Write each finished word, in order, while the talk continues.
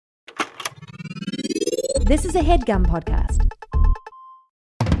This is a HeadGum podcast.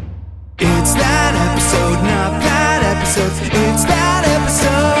 It's that episode, not that episode. It's that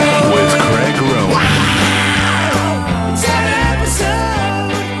episode with Craig Rowan. It's that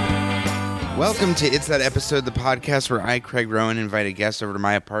episode. Welcome to It's That Episode, the podcast where I, Craig Rowan, invite a guest over to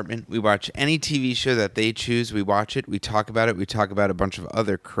my apartment. We watch any TV show that they choose. We watch it. We talk about it. We talk about a bunch of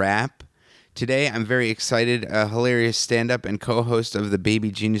other crap. Today, I'm very excited. A hilarious stand-up and co-host of the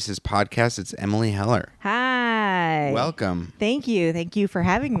Baby Geniuses podcast. It's Emily Heller. Hi. Welcome. Thank you. Thank you for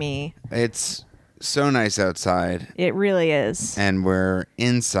having me. It's so nice outside. It really is. And we're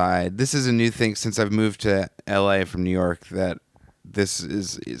inside. This is a new thing since I've moved to LA from New York, that this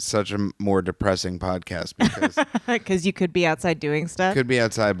is such a more depressing podcast because Because you could be outside doing stuff. could be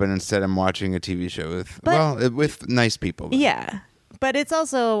outside, but instead I'm watching a TV show with nice people. Yeah. But it's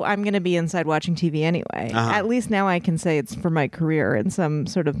also, I'm going to be inside watching TV anyway. Uh-huh. At least now I can say it's for my career in some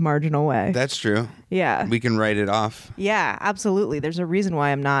sort of marginal way. That's true. Yeah. We can write it off. Yeah, absolutely. There's a reason why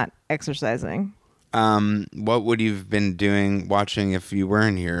I'm not exercising. What would you have been watching if you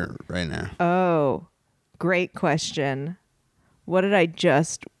weren't here right now? Oh, great question. What did I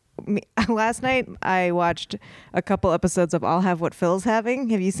just... Last night, I watched a couple episodes of I'll Have What Phil's Having.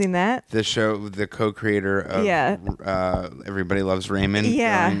 Have you seen that? The show, the co-creator of Everybody Loves Raymond.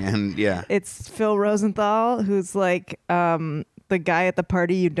 Yeah. And yeah. It's Phil Rosenthal, who's like the guy at the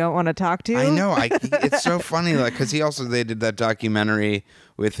party you don't want to talk to. I know. It's so funny, like, because they did that documentary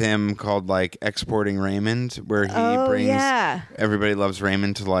with him called like Exporting Raymond, where he brings Everybody Loves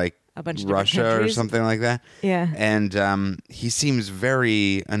Raymond to like a bunch of Russia or something like that. Yeah. And he seems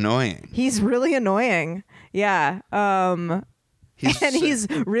very annoying. He's really annoying. Yeah. He's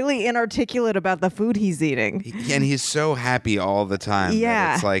really inarticulate about the food he's eating. And he's so happy all the time.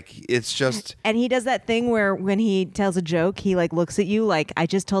 Yeah. It's like, it's just... And he does that thing where when he tells a joke, he like looks at you like, I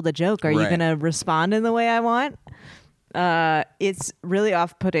just told a joke. Are you going to respond in the way I want? It's really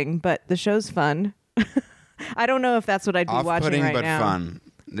off-putting, but the show's fun. I don't know if that's what I'd be watching right now. Off-putting, but fun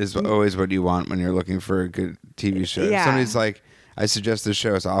is always what you want when you're looking for a good TV show. Yeah. If somebody's like, I suggest this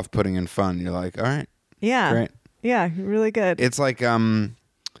show is off-putting and fun, you're like, all right. Yeah. Great. Yeah, really good. It's like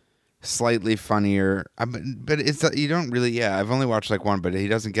slightly funnier, but it's you don't really. Yeah, I've only watched like one, but he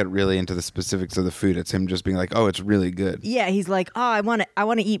doesn't get really into the specifics of the food. It's him just being like, "Oh, it's really good." Yeah, he's like, "Oh, I want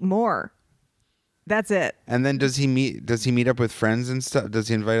to eat more." That's it. And then does he meet up with friends and stuff? Does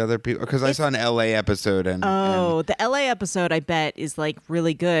he invite other people? Because I saw an LA episode and the LA episode I bet is like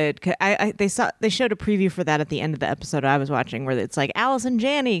really good. They showed a preview for that at the end of the episode I was watching, where it's like Allison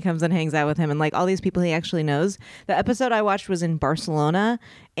Janney comes and hangs out with him and like all these people he actually knows. The episode I watched was in Barcelona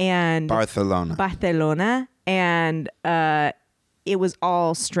and it was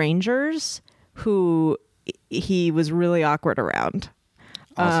all strangers who he was really awkward around.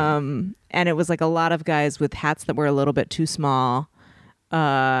 Awesome. And it was like a lot of guys with hats that were a little bit too small.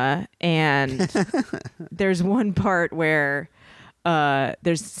 And there's one part where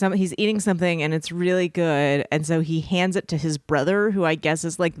he's eating something and it's really good. And so he hands it to his brother, who I guess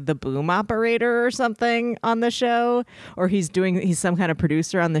is like the boom operator or something on the show, or he's some kind of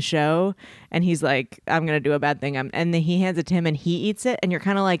producer on the show. And he's like, I'm going to do a bad thing. And then he hands it to him and he eats it. And you're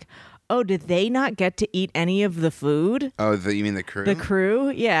kind of like, oh, did they not get to eat any of the food? Oh, you mean the crew? The crew?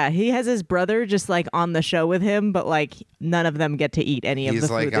 Yeah. He has his brother just like on the show with him, but like none of them get to eat any of the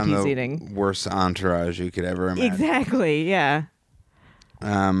food that he's eating. He's like on the worst entourage you could ever imagine. Exactly, yeah.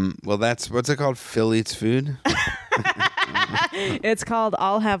 Well, what's it called? Phil Eats Food? It's called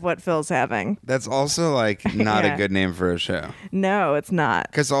I'll Have What Phil's Having. That's also like not a good name for a show. No, it's not.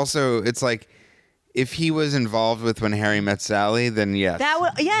 Because also it's like, if he was involved with When Harry Met Sally, then yes.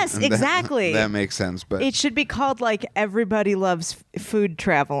 Yes, exactly. That makes sense. But it should be called like Everybody Loves Food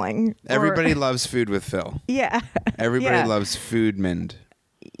Traveling. Everybody Loves Food with Phil. Yeah. Everybody Loves Foodmond.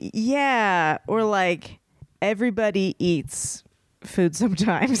 Yeah, or like Everybody Eats Food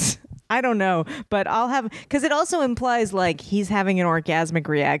Sometimes. I don't know, but because it also implies like he's having an orgasmic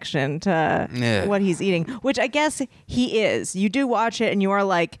reaction to what he's eating, which I guess he is. You do watch it and you are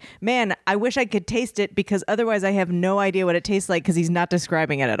like, man, I wish I could taste it because otherwise I have no idea what it tastes like because he's not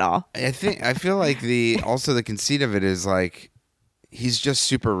describing it at all. I feel like the conceit of it is like, he's just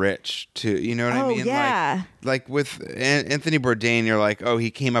super rich too. You know what I mean? Yeah. Like with Anthony Bourdain, you're like, oh,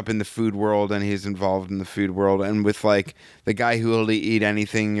 he came up in the food world and he's involved in the food world. And with like the guy who will eat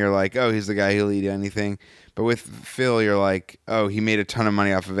anything, you're like, oh, he's the guy who'll eat anything. But with Phil, you're like, oh, he made a ton of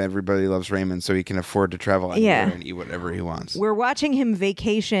money off of Everybody Loves Raymond, so he can afford to travel anywhere and eat whatever he wants. We're watching him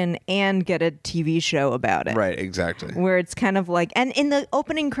vacation and get a TV show about it. Right, exactly. Where it's kind of like, and in the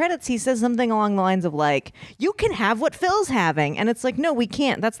opening credits, he says something along the lines of like, you can have what Phil's having. And it's like, no, we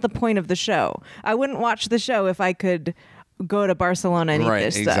can't. That's the point of the show. I wouldn't watch the show if I could go to Barcelona and eat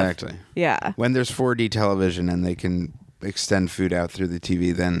this stuff. Right, exactly. Yeah. When there's 4D television and they can extend food out through the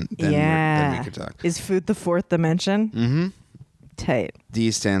TV, then we could talk. Is food the fourth dimension? Mm-hmm. Tight. D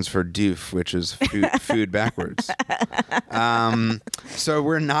stands for doof, which is food backwards. So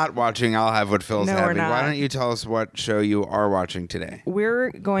we're not watching I'll Have What Phil's No, we're Having. not. Why don't you tell us what show you are watching today? We're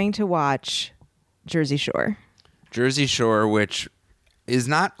going to watch Jersey Shore. Jersey Shore, which is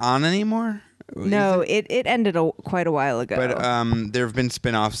not on anymore? No, it ended quite a while ago. But there have been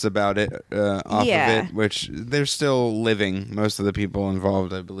spin-offs about it off of it, which they're still living, most of the people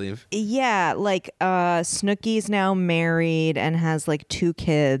involved, I believe. Yeah, like Snooki's now married and has like 2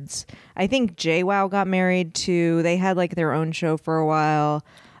 kids. I think JWoww got married too. They had like their own show for a while.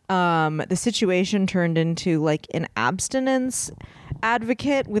 The situation turned into like an abstinence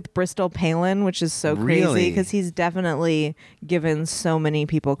advocate with Bristol Palin, which is so crazy because he's definitely given so many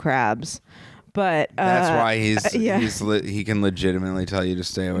people crabs. But that's why he can legitimately tell you to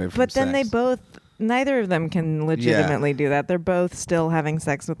stay away from But then sex. neither of them can legitimately do that. They're both still having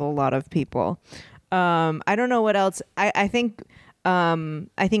sex with a lot of people. I don't know what else. I think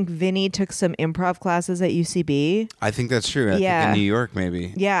Vinny took some improv classes at UCB. I think that's true. I think in New York,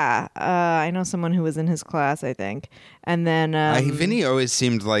 maybe. Yeah. I know someone who was in his class, I think. And then Vinny always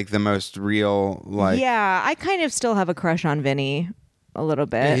seemed like the most real, like... Yeah, I kind of still have a crush on Vinny a little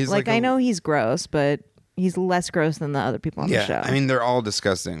bit. Yeah, he's like I know he's gross, but he's less gross than the other people on the show. I mean, they're all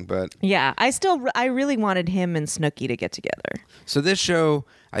disgusting, but... Yeah, I really wanted him and Snooki to get together. So this show,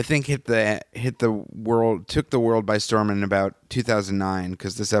 I think, took the world by storm in about 2009,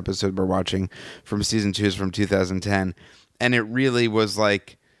 because this episode we're watching from season 2 is from 2010, and it really was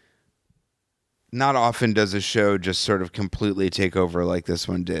like, not often does a show just sort of completely take over like this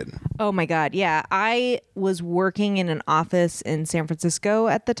one did. Oh my God, yeah. I was working in an office in San Francisco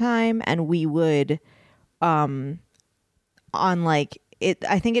at the time, and we would, on like,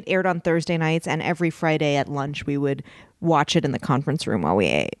 I think it aired on Thursday nights, and every Friday at lunch we would watch it in the conference room while we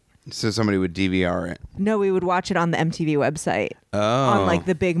ate. So somebody would DVR it. No, we would watch it on the MTV website. Oh. On like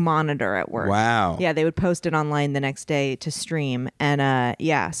the big monitor at work. Wow. Yeah, they would post it online the next day to stream. And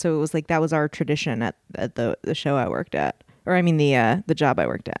so it was like that was our tradition at the show I worked at. Or I mean the job I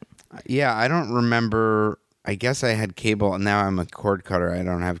worked at. Yeah, I don't remember. I guess I had cable. Now I'm a cord cutter. I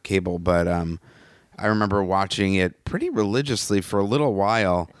don't have cable, but I remember watching it pretty religiously for a little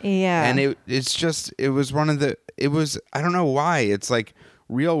while. Yeah. And it was one of the, I don't know why. It's like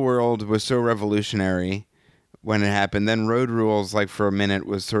Real World was so revolutionary when it happened. Then Road Rules, like for a minute,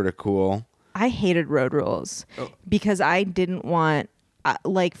 was sort of cool. I hated Road Rules because I didn't want,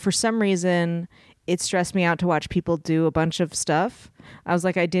 for some reason, it stressed me out to watch people do a bunch of stuff. I was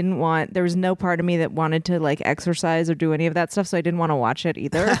like, there was no part of me that wanted to like exercise or do any of that stuff. So I didn't want to watch it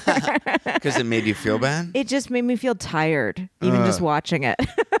either. Because it made you feel bad? It just made me feel tired, even just watching it.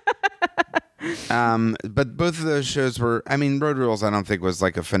 But both of those shows were, I mean, Road Rules I don't think was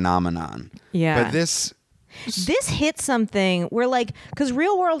like a phenomenon. Yeah. But this hit something where like, because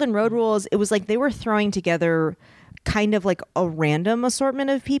Real World and Road Rules, it was like they were throwing together kind of like a random assortment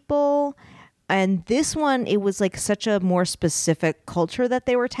of people. And this one, it was like such a more specific culture that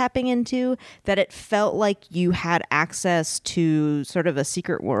they were tapping into that it felt like you had access to sort of a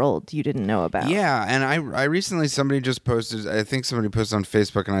secret world you didn't know about. Yeah, and I recently, somebody posted on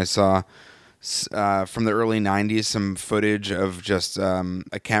Facebook, and I saw from the early 90s some footage of just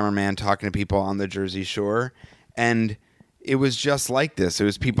a cameraman talking to people on the Jersey Shore, and it was just like this. It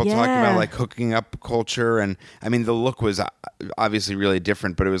was people talking about like hooking up culture, and I mean the look was obviously really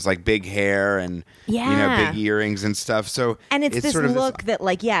different, but it was like big hair and big earrings and stuff. So and it's this sort of look that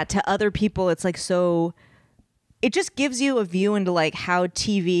like to other people it's like so. It just gives you a view into like how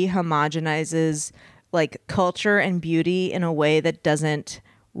TV homogenizes like culture and beauty in a way that doesn't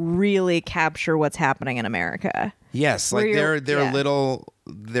really capture what's happening in America. Yes, like they're little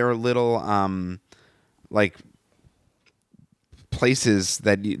like places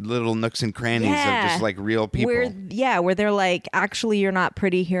little nooks and crannies of just like real people. Where they're like, actually you're not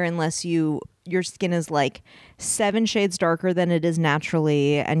pretty here unless your skin is like 7 shades darker than it is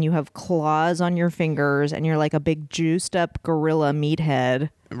naturally, and you have claws on your fingers, and you're like a big juiced up gorilla meathead.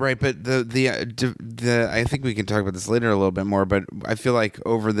 Right, but the I think we can talk about this later a little bit more, but I feel like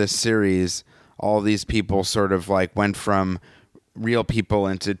over this series, all these people sort of like went from real people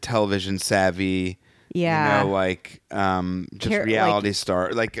into television savvy Yeah. You know, like just Car- reality like-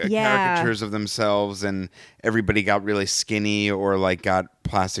 star, like Yeah. caricatures of themselves, and everybody got really skinny or like got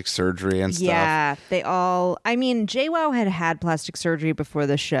plastic surgery and stuff. Yeah, they all. I mean, JWoww had plastic surgery before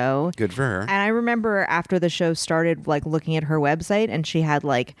the show. Good for her. And I remember after the show started, like looking at her website, and she had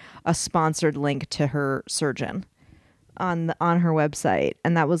like a sponsored link to her surgeon on her website,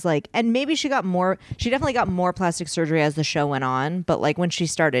 and that was like, and maybe she definitely got more plastic surgery as the show went on, but like when she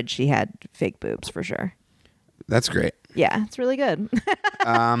started, she had fake boobs for sure. That's great. Yeah, it's really good.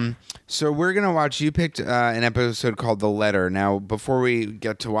 So we're gonna watch. You picked an episode called "The Letter." Now, before we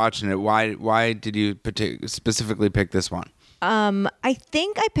get to watching it, why did you specifically pick this one? I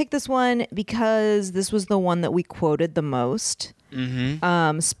think I picked this one because this was the one that we quoted the most.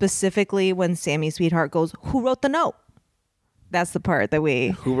 Mm-hmm. Specifically when Sammy Sweetheart goes, "Who wrote the note?" That's the part that we.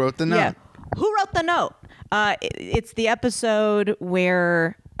 Who wrote the note? Yeah. Who wrote the note? It's the episode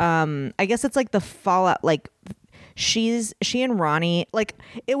where I guess it's like the fallout. Like she and Ronnie, like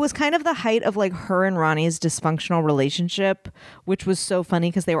it was kind of the height of like her and Ronnie's dysfunctional relationship, which was so funny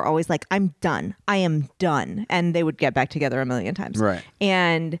because they were always like, "I'm done. I am done," and they would get back together a million times. Right.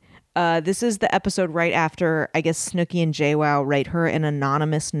 And this is the episode right after I guess Snooki and JWoww write her an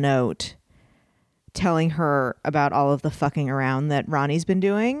anonymous note telling her about all of the fucking around that Ronnie's been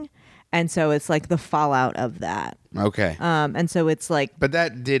doing. And so it's like the fallout of that. Okay. And so it's like, But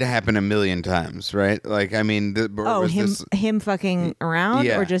that did happen a million times, right? Like, I mean, him fucking around,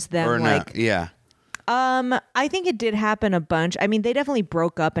 yeah, or just them or like, no, yeah. I think it did happen a bunch. I mean, they definitely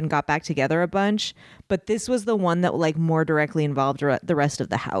broke up and got back together a bunch, but this was the one that like more directly involved the rest of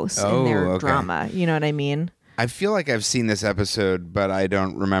the house in their okay. drama. You know what I mean? I feel like I've seen this episode, but I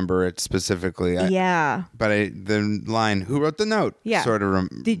don't remember it specifically. Yeah. But the line, "Who wrote the note?" Yeah. Sort of.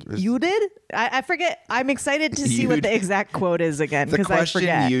 You did? I forget. I'm excited to see You what did. the exact quote is again The because I question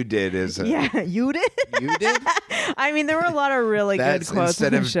forget. you did is. Yeah, you did? You did? I mean, there were a lot of really good quotes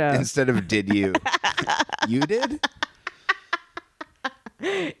on the show. Instead of "did you?" You did?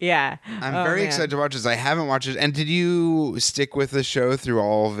 Yeah. I'm Oh, very man. excited to watch this. I haven't watched it. And did you stick with the show through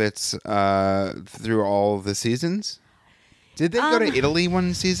all of its through all the seasons? Did they go to Italy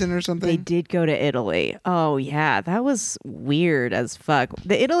one season or something? They did go to Italy. Oh, yeah. That was weird as fuck.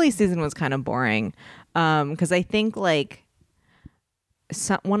 The Italy season was kind of boring because I think like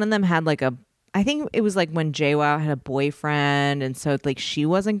one of them had like I think it was like when JWoww had a boyfriend, and so like she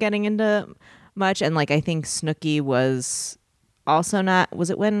wasn't getting into much, and like I think Snooki was also not. Was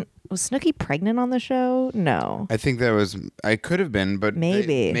Snooki pregnant on the show? No. I think I could have been, but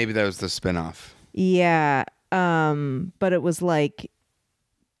Maybe. maybe that was the spinoff. Yeah. But it was like,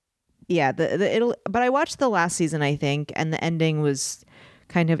 yeah, but I watched the last season, I think, and the ending was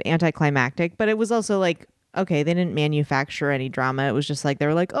kind of anticlimactic, but it was also like, okay, they didn't manufacture any drama. It was just like, they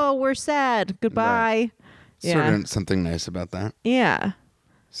were like, "Oh, we're sad. Goodbye." Yeah. Sort of something nice about that. Yeah,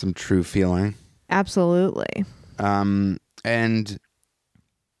 Some true feeling. absolutely. And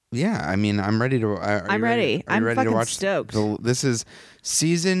yeah, I mean, I'm ready to. I'm ready. Are you I'm ready fucking to watch stoked. This is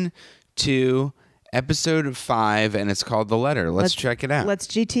season 2, episode 5, and it's called "The Letter." Let's check it out. Let's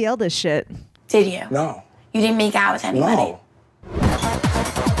GTL this shit. Did you? No. You didn't make out with anybody? No.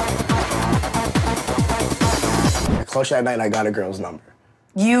 I called you at night and I got a girl's number.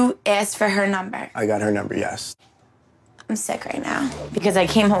 You asked for her number. I got her number, yes. I'm sick right now because I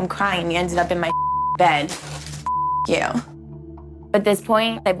came home crying and you ended up in my bed. You. But at this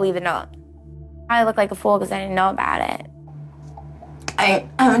point, I believe the note. I look like a fool because I didn't know about it. I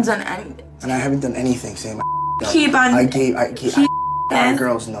haven't done anything. And I haven't done anything, Sam. Keep on. I got a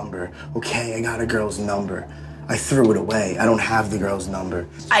girl's number. Okay, I got a girl's number. I threw it away. I don't have the girl's number.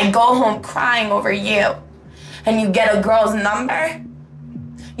 I go home crying over you, and you get a girl's number.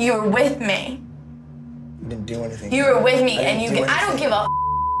 You were with me. You didn't do anything. You were with me, I and didn't do I don't anything. give a.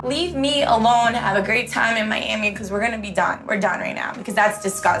 Leave me alone. Have a great time in Miami because we're gonna be done. We're done right now because that's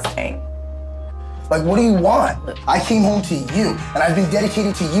disgusting. Like, what do you want? I came home to you, and I've been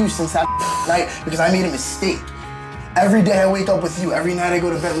dedicated to you since that night because I made a mistake. Every day I wake up with you. Every night I go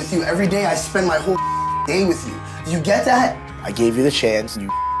to bed with you. Every day I spend my whole day with you. Do you get that? I gave you the chance, and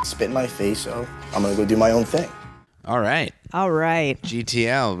you spit in my face, so I'm gonna go do my own thing. All right, All right.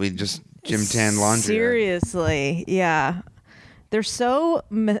 GTL. We just Jim Tan laundry. Seriously, yeah. They're so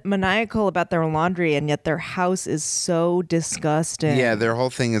maniacal about their laundry, and yet their house is so disgusting. Yeah, their whole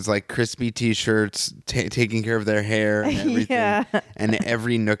thing is like crispy T-shirts, taking care of their hair and everything. Yeah. And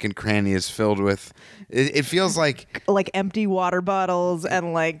every nook and cranny is filled with. It feels like empty water bottles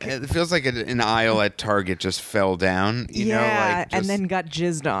and like it feels like an aisle at Target just fell down. You know, like and just- then got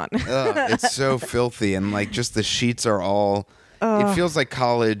jizzed on. Ugh, it's so filthy, and like just the sheets are all. it feels like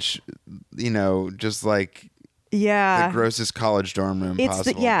college, just like Yeah. the grossest college dorm room It's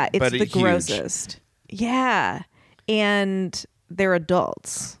possible. it's but the huge. grossest. Yeah. And they're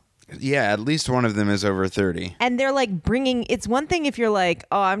adults. Yeah, at least one of them is over 30. And they're like it's one thing if you're like,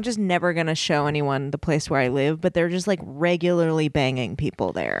 oh, I'm just never going to show anyone the place where I live, but they're just like regularly banging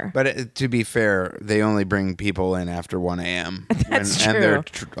people there. But to be fair, they only bring people in after 1 a.m. That's And they're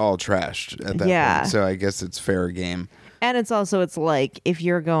true. all trashed at that Yeah. point. So I guess it's fair game. And it's like if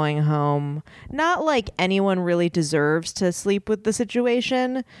you're going home, not like anyone really deserves to sleep with the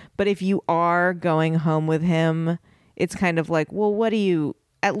situation, but if you are going home with him, it's kind of like, well,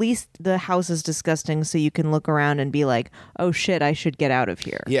 at least the house is disgusting, so you can look around and be like, oh shit, I should get out of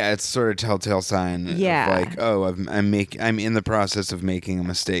here. Yeah, it's sort of telltale sign. Yeah. Of like, oh, I'm in the process of making a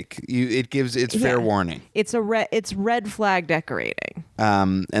mistake. It's fair Yeah. warning. It's red flag decorating.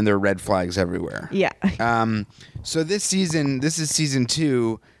 And there are red flags everywhere. Yeah. So this is season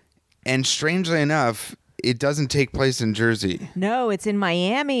 2, and strangely enough, it doesn't take place in Jersey. No, it's in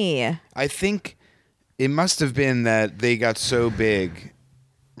Miami. I think it must have been that they got so big.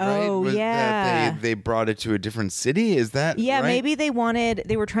 Right? Oh, yeah. That they brought it to a different city? Is that Yeah, right? maybe they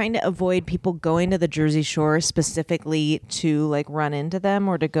were trying to avoid people going to the Jersey Shore specifically to like run into them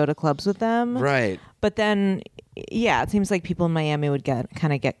or to go to clubs with them. Right. But then, yeah, it seems like people in Miami would get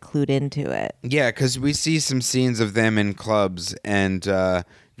clued into it. Yeah, because we see some scenes of them in clubs, and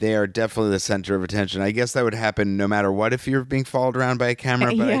they are definitely the center of attention. I guess that would happen no matter what if you're being followed around by a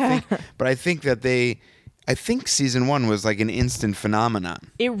camera. But Yeah. I think that I think season 1 was like an instant phenomenon.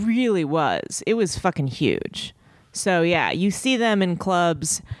 It really was. It was fucking huge. So yeah, you see them in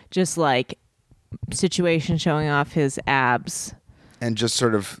clubs, just like Situation showing off his abs, And just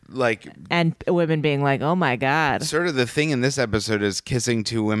sort of like, and women being like, "Oh my god." sort of the thing in this episode is kissing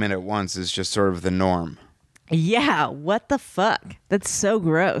 2 women at once is just sort of the norm. Yeah, what the fuck? That's so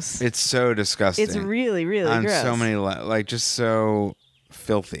gross. It's so disgusting. It's really, really on gross. so many like just so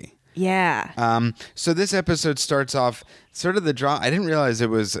filthy. Yeah. So this episode starts off sort of the drama. I didn't realize it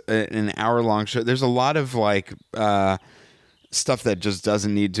was an hour-long show. There's a lot of like stuff that just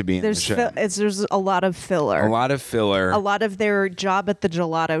doesn't need to be in the show. There's a lot of filler. A lot of filler. A lot of their job at the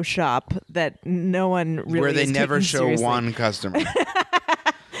gelato shop that no one really where they is never taking show seriously. one customer.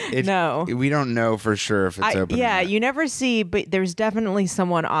 No. We don't know for sure if it's open. Yeah, or not. you never see, but there's definitely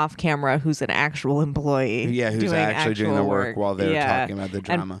someone off camera who's an actual employee. Yeah, who's actually doing the actual work while they're talking about the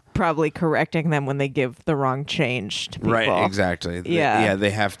drama. And probably correcting them when they give the wrong change to people. Right, exactly. Yeah.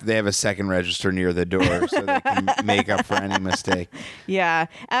 They have a second register near the door so they can make up for any mistake. Yeah.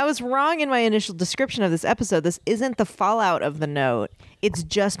 I was wrong in my initial description of this episode. This isn't the fallout of the note. It's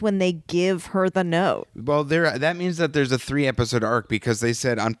just when they give her the note. Well, that means that there's a 3-episode arc because they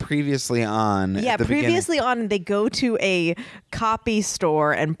said on previously on. Yeah, at the previously on, they go to a copy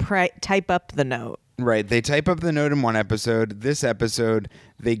store and type up the note. Right. They type up the note in one episode. This episode,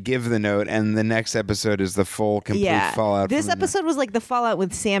 they give the note, and the next episode is the full, complete fallout. This from the note. episode was like the fallout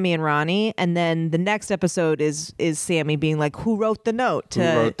with Sammy and Ronnie, and then the next episode is Sammy being like, "Who wrote the note?" Who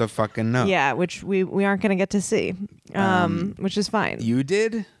wrote the fucking note? Yeah, which we aren't going to get to see, which is fine. You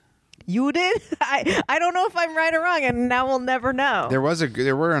did? You did? I don't know if I'm right or wrong, and now we'll never know. There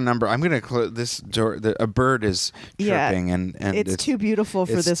were a number. I'm going to close this door. A bird is chirping, and it's too beautiful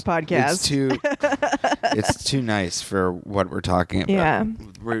for it's- this podcast. It's too nice for what we're talking about. Yeah.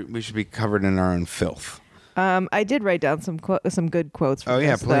 We should be covered in our own filth. I did write down some good quotes. From Oh,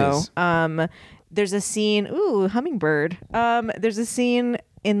 yeah, this, though. please. There's a scene. Ooh, hummingbird. There's a scene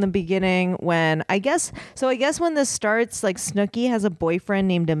in the beginning when I guess when this starts, like Snooki has a boyfriend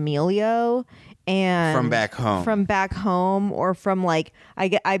named Emilio, and From back home, or from like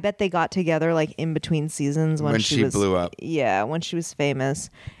I bet they got together like in between seasons when she was, blew up. Yeah, when she was famous,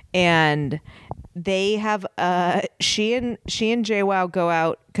 and they have she and JWoww go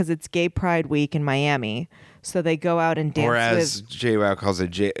out because it's Gay Pride Week in Miami. So they go out and dance or as JWoww calls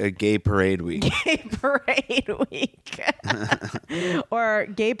it, a gay parade week. Gay Parade Week. Or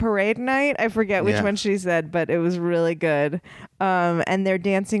Gay Parade Night. I forget which Yeah. one she said, but it was really good. And they're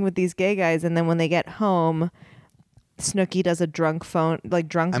dancing with these gay guys, and then when they get home, Snooki does a drunk I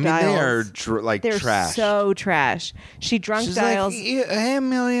mean, dials. they are They're trash. so trash. She drunk She's dials. like, hey,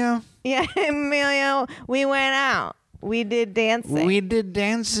 Emilio. Yeah, Emilio, we went out. We did dancing. We did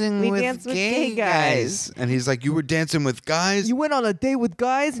dancing We with danced with gay gay guys. And he's like, you were dancing with guys? You went on a date with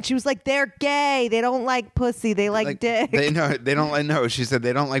guys, and she was like, "They're gay. They don't like pussy. They like dick." They don't like. No, she said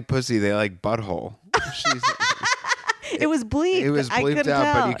they don't like pussy. They like butthole. It was bleeped. It was I bleeped couldn't out,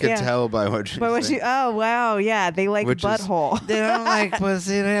 tell. but you could tell by what she But was when saying. oh wow, yeah, they like Which is- butthole. They don't like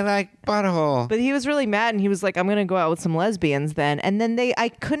pussy, they like butthole. But he was really mad, and he was like, "I'm gonna go out with some lesbians then." And then I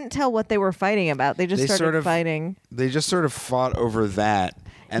couldn't tell what they were fighting about. They just They started sort of- fighting. They just sort of fought over that.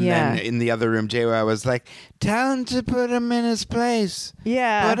 And Yeah. then in the other room, JWoww was like, tell him to put him in his place.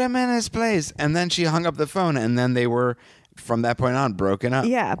 Yeah. Put him in his place. And then she hung up the phone, and then they were, from that point on, broken up.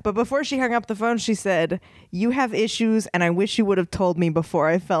 Yeah, but before she hung up the phone, she said, "You have issues, and I wish you would have told me before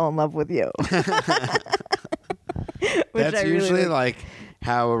I fell in love with you." Which That's I really usually like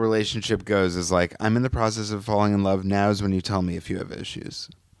how a relationship goes, is like, I'm in the process of falling in love. Now's when you tell me if you have issues.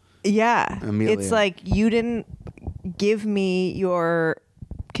 Yeah. Amelia. It's like, you didn't give me your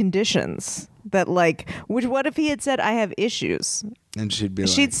conditions. That like, what if he had said, "I have issues"? And she'd be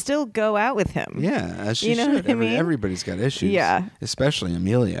She'd like, still go out with him. yeah, as she You know should. what I mean? Everybody's got issues. Yeah. Especially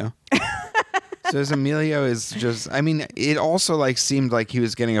Emilio. So as Emilio is just, I mean, it also like seemed like he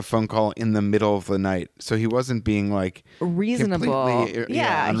was getting a phone call in the middle of the night. So he wasn't being like Reasonable. completely,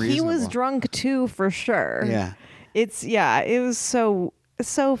 Yeah, he was unreasonable. drunk too, for sure. Yeah. It was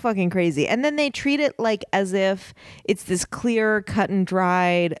so fucking crazy. And then they treat it like as if it's this clear, cut and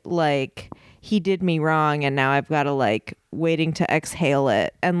dried, like, he did me wrong and now I've got to like waiting to exhale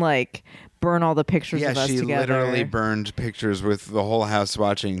it and like burn all the pictures Yeah, of us she together. literally burned pictures with the whole house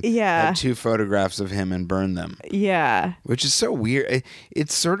watching. Yeah. Had 2 photographs of him and burned them. Yeah. Which is so weird.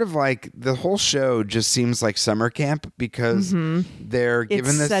 It's sort of like the whole show just seems like summer camp because they're given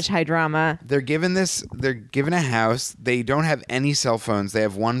It's this such high drama. They're given a house. They don't have any cell phones. They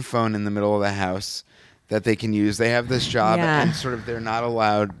have one phone in the middle of the house that they can use. They have this job Yeah. and sort of they're not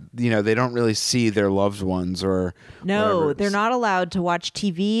allowed, they don't really see their loved ones or No, whatever. they're not allowed to watch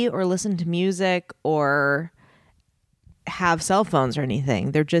TV or listen to music or have cell phones or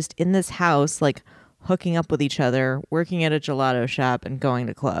anything. They're just in this house, like hooking up with each other, working at a gelato shop, and going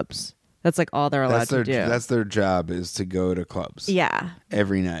to clubs. That's like all they're allowed That's their to do. that's their job, is to go to clubs. Yeah.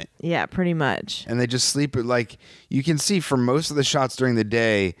 Every night. Yeah, pretty much. And they just sleep. Like, you can see from most of the shots during the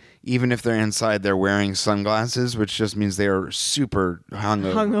day, even if they're inside, they're wearing sunglasses, which just means they are super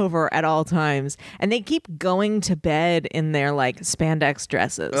hungover. Hungover at all times. And they keep going to bed in their like spandex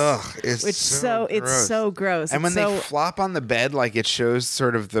dresses. Ugh, it's It's so it's gross. so gross. And It's when they so- flop on the bed, like, it shows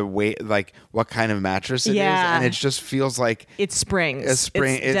sort of the weight, like what kind of mattress it is, Yeah. and it just feels like, it's springs. A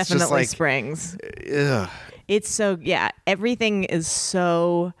spring- It's it's just definitely like- springs. ugh. It's so, yeah, everything is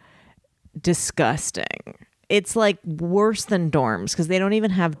so disgusting. It's like worse than dorms because they don't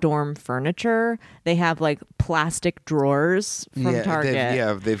even have dorm furniture. They have like plastic drawers from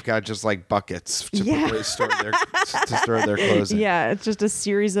Target. They've got just like buckets to Yeah. store their clothes in. Yeah, it's just a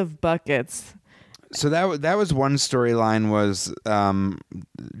series of buckets. So that was one storyline, was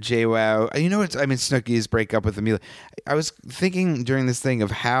JWoww. You know what? I mean, Snooki's breakup with Amelia. I was thinking during this thing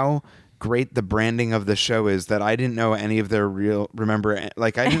of how great the branding of the show is, that I didn't know any of their real. Remember,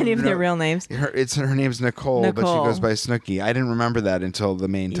 like, I didn't Any of know their real names. Her name's Nicole, but she Nicole. goes by Snooki. I didn't remember that until the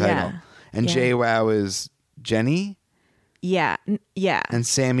main title. Yeah. And Yeah. JWoww is Jenny. Yeah, yeah. And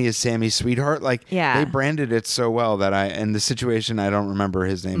Sammy is Sammy's sweetheart. Like, Yeah. they branded it so well that in the situation, I don't remember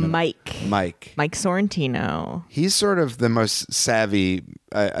his name. Mike Mike. Sorrentino. He's sort of the most savvy,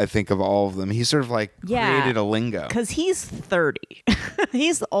 I think, of all of them. He sort of like Yeah. created a lingo. Because he's 30.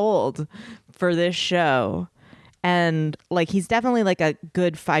 He's old for this show. And like he's definitely like a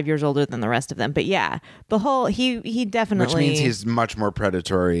good 5 years older than the rest of them. But yeah, the whole he definitely, Which means he's much more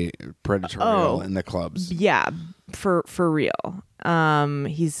predatorial in the clubs. yeah, for real.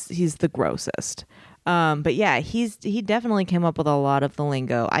 He's the grossest. But yeah, he definitely came up with a lot of the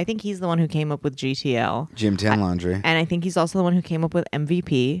lingo. I think he's the one who came up with GTL. Jim Tan Laundry. And I think he's also the one who came up with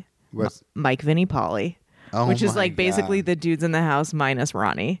MVP. What's- Mike Vinnie Polly. Oh which is my like basically God. the dudes in the house minus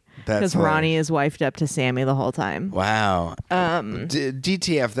Ronnie. That's Because Ronnie is wifed up to Sammy the whole time. Wow.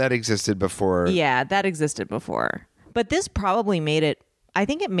 DTF, that existed before. Yeah, that existed before. But this probably made it, I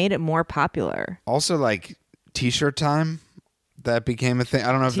think it made it more popular. Also, like, T-shirt time, that became a thing.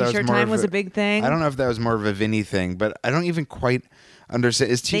 I don't know if that was T-shirt more time of was a big thing. I don't know if that was more of a Vinny thing, but I don't even quite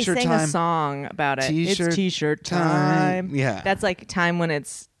understand. Is They T-shirt sang time? a song about it. T-shirt It's T-shirt time. time. Yeah. That's like time when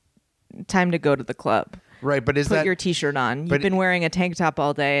it's time to go to the club. Right, but is Put that your T-shirt on. but You've been wearing a tank top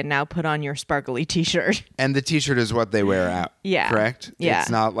all day and now put on your sparkly T-shirt. and the T-shirt is what they wear out? Yeah. Correct. Yeah. It's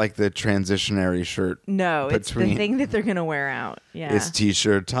not like the transitionary shirt. No, it's the Between- thing that they're going to wear out. Yeah. It's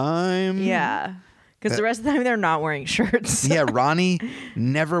T-shirt time. Yeah. Because the rest of the time they're not wearing shirts. Yeah, Ronnie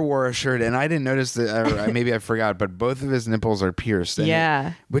never wore a shirt, and I didn't notice that. Or maybe I forgot, but both of his nipples are pierced. And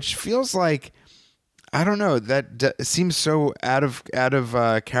Yeah. which feels like, I don't know. That seems so out of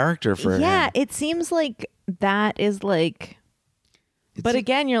character for him. Yeah, it seems like that is like. But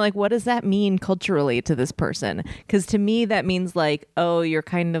again, you're like, what does that mean culturally to this person? Because to me, that means like, oh, you're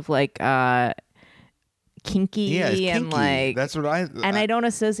kind of like kinky, Yeah, it's kinky. and like That's what I don't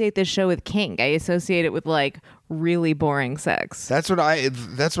associate this show with kink. I associate it with like really boring sex. That's what I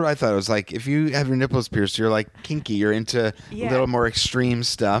thought. It was like, if you have your nipples pierced, you're like kinky. You're into Yeah. a little more extreme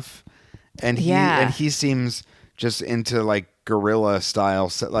stuff, and he seems just into like gorilla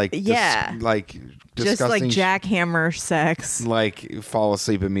style, like Yeah. like Just like disgusting jackhammer sex. like fall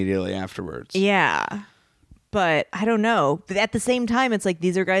asleep immediately afterwards. Yeah. But I don't know. But at the same time, it's like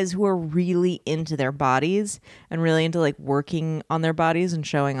these are guys who are really into their bodies and really into like working on their bodies and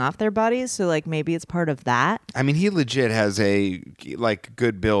showing off their bodies. So like maybe it's part of that. I mean, he legit has a like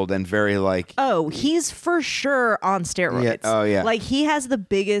good build and very like Oh, he's for sure on steroids. Yeah. Oh, yeah. Like he has the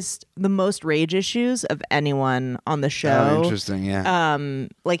most rage issues of anyone on the show. Oh, interesting. Yeah.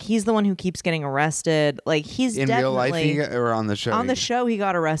 Like he's the one who keeps getting arrested. Like he's in definitely real life, or on the show? on the show he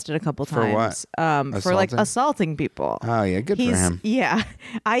got arrested a couple For times. what? For like Assaulting? assaulting people. Oh yeah, good for He's him. yeah.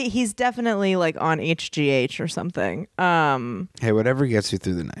 He's definitely like on HGH or something. Hey, whatever gets you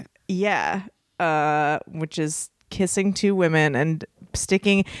through the night. Yeah. Which is kissing two women and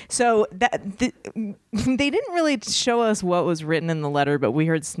sticking. So they didn't really show us what was written in the letter, but we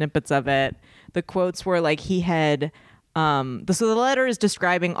heard snippets of it. The quotes were like he had. So the letter is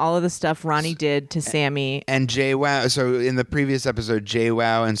describing all of the stuff Ronnie did to Sammy. And JWoww. So in the previous episode,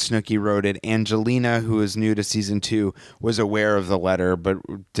 JWoww and Snooki wrote it. Angelina, who is new to season 2, was aware of the letter, but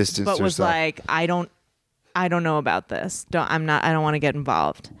distanced But was herself. like, I don't know about this. I don't want to get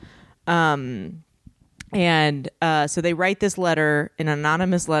involved. So they write this letter, an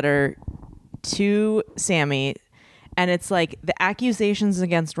anonymous letter to Sammy, and it's like the accusations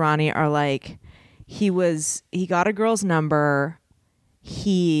against Ronnie are like he got a girl's number,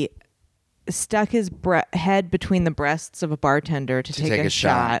 he stuck his head between the breasts of a bartender to take a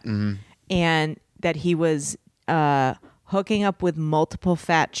shot, Mhm. and that he was hooking up with multiple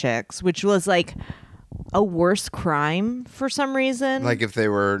fat chicks, which was like a worse crime for some reason. Like if they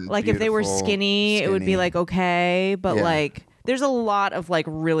were If they were skinny, it would be like okay, but Yeah. like there's a lot of like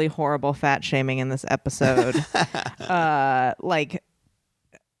really horrible fat shaming in this episode.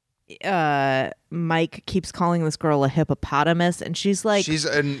 Mike keeps calling this girl a hippopotamus, and she's like she's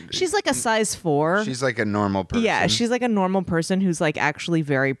like a size 4. She's like a normal person. Yeah, she's like a normal person who's like actually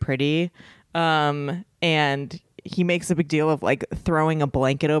very pretty. And he makes a big deal of like throwing a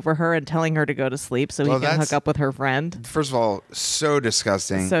blanket over her and telling her to go to sleep so he can hook up with her friend. First of all, so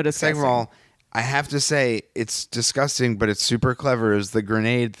disgusting. So disgusting. Second of all, I have to say it's disgusting, but it's super clever. Is the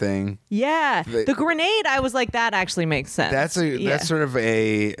grenade thing? Yeah, the grenade. I was like, that actually makes sense. That's sort of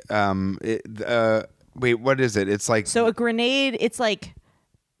a wait, what is it? It's like so a grenade. It's like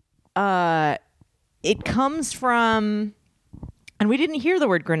it comes from. And we didn't hear the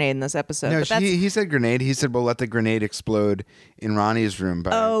word grenade in this episode. No, but he said grenade. He said, "Well, let the grenade explode in Ronnie's room by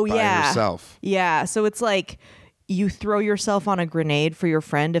herself." Yeah, so it's like you throw yourself on a grenade for your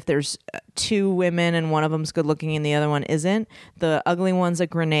friend if there's 2 women and one of them's good looking and the other one isn't. The ugly one's a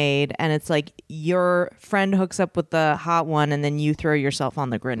grenade, and it's like your friend hooks up with the hot one and then you throw yourself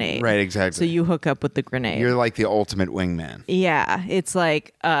on the grenade. Right, exactly. So you hook up with the grenade. You're like the ultimate wingman. Yeah, it's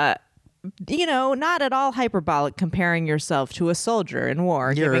like not at all hyperbolic comparing yourself to a soldier in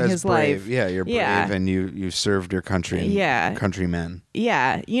war, You're giving as his brave. life. Yeah, you're brave, and you served your country and countrymen.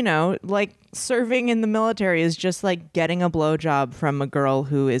 Yeah, like serving in the military is just like getting a blowjob from a girl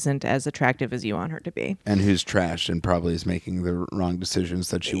who isn't as attractive as you want her to be. And who's trash and probably is making the wrong decisions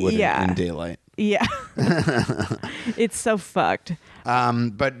that she would in daylight. Yeah. It's so fucked.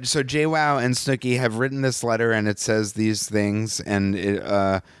 But so JWoww and Snooki have written this letter, and it says these things, and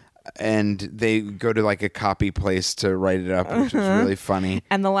they go to like a copy place to write it up, which is really funny.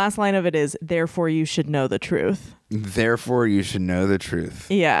 And the last line of it is, therefore you should know the truth. Therefore you should know the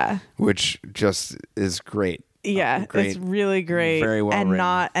truth. Yeah. Which just is great. Yeah, Great. it's really great. Very well and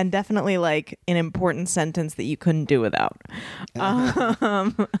written. and definitely like an important sentence that you couldn't do without.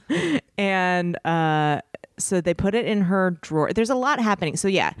 So they put it in her drawer. There's a lot happening. So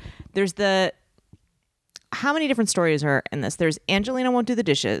yeah, there's how many different stories are in this? There's Angelina won't do the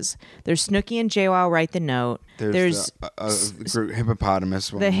dishes. There's Snooki and JWoww write the note. There's the group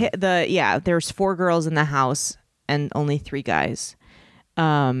hippopotamus one. There's 4 girls in the house and only 3 guys.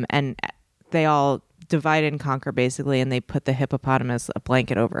 And they all divide and conquer basically, and they put the hippopotamus a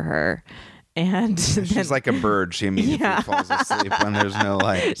blanket over her. And she's like a bird. She immediately falls asleep when there's no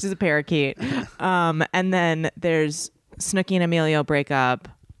light. She's a parakeet. And then there's Snooki and Emilio break up.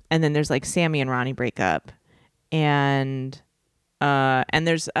 And then there's like Sammy and Ronnie break up, and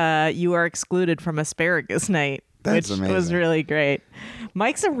there's You Are Excluded from Asparagus Night, That's which amazing. was really great.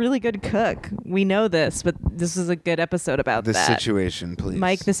 Mike's a really good cook. We know this, but this is a good episode about The that. Situation, please.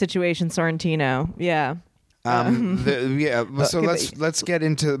 Mike, the Situation, Sorrentino. Yeah. So let's get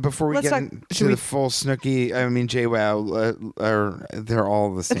into before we Let's get talk- into should we- the full Snooki. I mean, JWoww. They're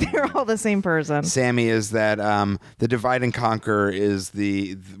all the same. They're all the same person. Sammy is that the divide and conquer is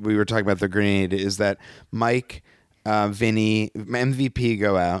we were talking about the grenade is that Mike, Vinny, MVP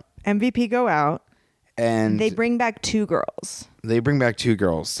go out MVP go out. and They bring back 2 girls. they bring back 2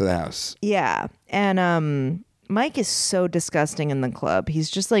 girls to the house. Yeah. And Mike is so disgusting in the club.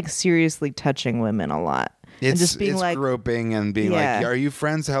 He's just like seriously touching women a lot. And just being it's like, groping and being Yeah. like, "Are you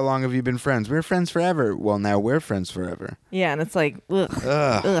friends? How long have you been friends? We're friends forever." Well, now we're friends forever. yeah, and it's like,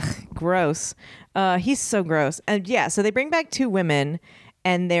 ugh, gross. He's so gross. And yeah, so they bring back 2 women,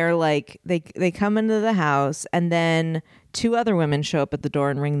 and they're like, they come into the house, and then 2 other women show up at the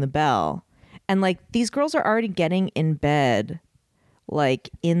door and ring the bell, and like these girls are already getting in bed, like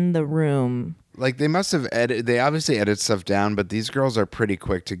in the room. Like they must have they obviously edit stuff down, but these girls are pretty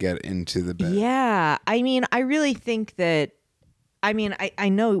quick to get into the bed. Yeah, I mean, I really think that. I mean, I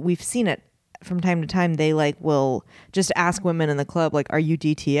know we've seen it from time to time. They like will just ask women in the club, like, "Are you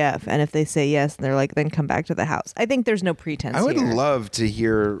DTF?" And if they say yes, they're like, "Then come back to the house." I think there's no pretense. I would here. love to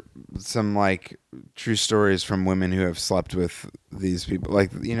hear some like true stories from women who have slept with these people. Like,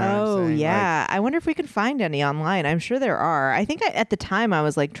 you know what I'm Oh saying? yeah, I wonder if we can find any online. I'm sure there are. I think at the time I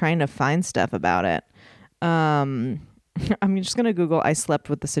was like trying to find stuff about it. I'm just gonna Google "I slept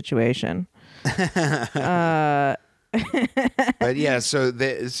with the situation." But yeah, so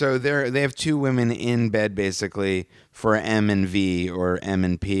they have 2 women in bed basically for M and V or M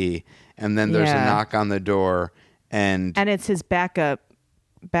and P, and then there's Yeah. a knock on the door, and And it's his backup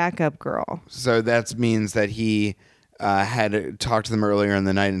girl. so that means that he had talked to them earlier in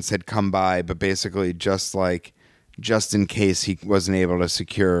the night and said come by, but basically just in case he wasn't able to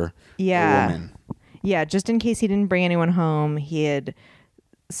secure Yeah. a woman. Yeah, just in case he didn't bring anyone home, he had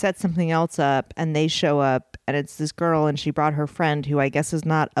set something else up, and they show up, and it's this girl, and she brought her friend who I guess is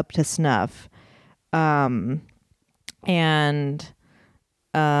not up to snuff. Yeah.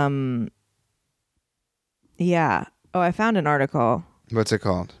 Oh, I found an article. What's it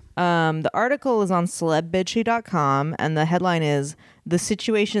called? The article is on celebbitchy.com, and the headline is "The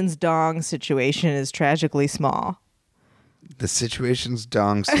Situation's Dong Situation is Tragically Small." The Situation's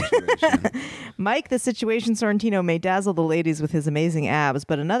Dong Situation. Mike, the Situation Sorrentino, may dazzle the ladies with his amazing abs,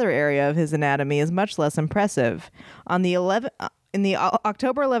 but another area of his anatomy is much less impressive. In the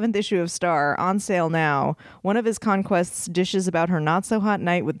October 11th issue of Star, on sale now, one of his conquests dishes about her not-so-hot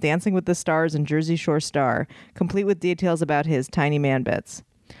night with Dancing with the Stars and Jersey Shore Star, complete with details about his tiny man bits.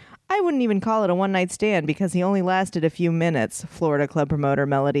 I wouldn't even call it a one-night stand because he only lasted a few minutes, Florida club promoter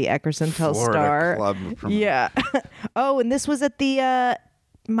Melody Eckerson tells Florida Star. club promoter. Yeah. Oh, and this was at the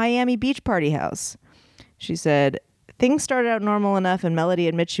Miami Beach Party house. She said, things started out normal enough, and Melody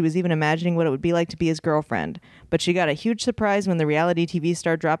admits she was even imagining what it would be like to be his girlfriend. But she got a huge surprise when the reality TV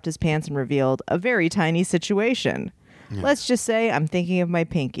star dropped his pants and revealed a very tiny situation. Yeah. Let's just say I'm thinking of my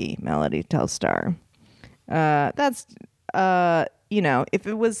pinky, Melody tells Star. That's, if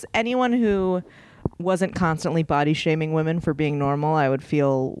it was anyone who wasn't constantly body shaming women for being normal, I would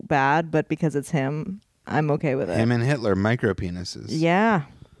feel bad. But because it's him, I'm okay with it. Him and Hitler, micro penises. Yeah.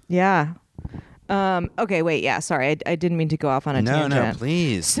 Yeah. Okay, wait. Yeah. Sorry. I didn't mean to go off on a tangent. No,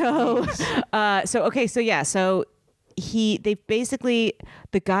 please. So they basically,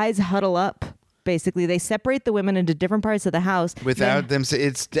 the guys huddle up. Basically, they separate the women into different parts of the house. Without them,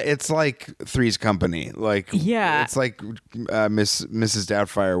 it's like Three's Company. Like, yeah, it's like Mrs.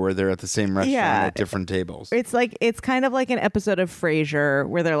 Doubtfire, where they're at the same restaurant at different tables. It's kind of like an episode of Frasier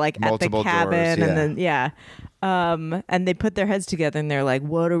where they're like multiple at the cabin doors, and then and they put their heads together and they're like,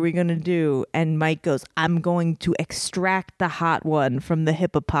 "What are we gonna do?" And Mike goes, "I'm going to extract the hot one from the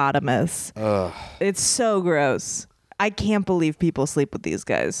hippopotamus." Ugh. It's so gross. I can't believe people sleep with these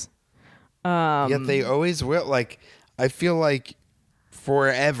guys. Yet they always will. Like, I feel like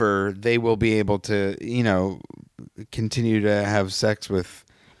forever they will be able to, continue to have sex with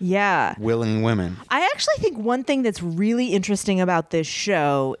willing women. I actually think one thing that's really interesting about this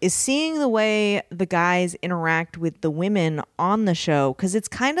show is seeing the way the guys interact with the women on the show, because it's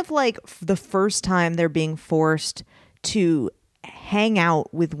kind of like the first time they're being forced to hang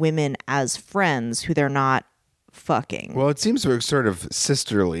out with women as friends who they're not fucking. Well, it seems sort of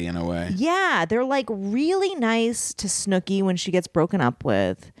sisterly in a way. Yeah, they're like really nice to Snooki when she gets broken up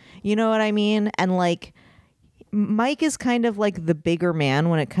with. You know what I mean? And like Mike is kind of like the bigger man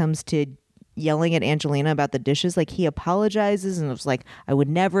when it comes to yelling at Angelina about the dishes. Like, he apologizes and was like, I would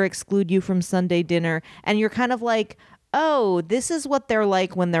never exclude you from Sunday dinner. And you're kind of like, oh, this is what they're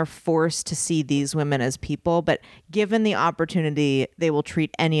like when they're forced to see these women as people. But given the opportunity, they will treat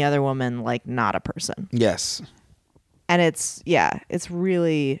any other woman like not a person. Yes. And it's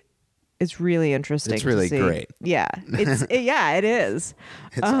really interesting. It's really to see. great. Yeah. It is.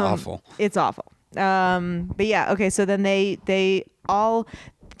 It's awful. It's awful. But yeah, okay, so then they all,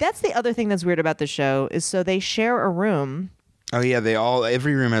 that's the other thing that's weird about the show is so they share a room. Oh yeah,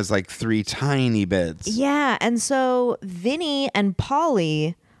 every room has like 3 tiny beds. Yeah, and so Vinny and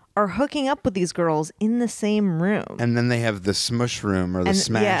Polly are hooking up with these girls in the same room. And then they have the smush room or the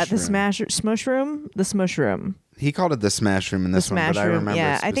smash room. Yeah, the smush room. The smush room. He called it the smash room in this one, but I remember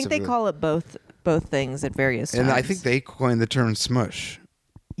Yeah, I think they specifically. call it both things at various times. And I think they coined the term smush.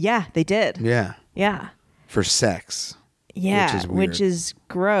 Yeah, they did. Yeah. Yeah. For sex. Yeah, which is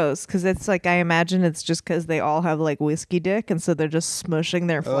gross because it's like I imagine it's just because they all have like whiskey dick and so they're just smushing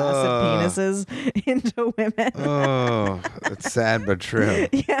their flaccid penises into women. Oh, it's sad but true.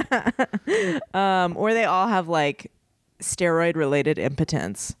 Or they all have like steroid related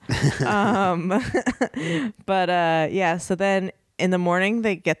impotence. But yeah, so then in the morning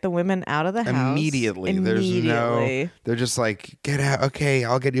they get the women out of the house Immediately. They're just like, get out. Okay,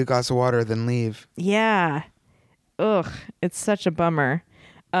 I'll get you a glass of water, then leave. Yeah. Ugh, it's such a bummer.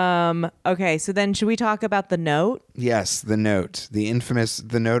 Okay, so then should we talk about the note? Yes, the note.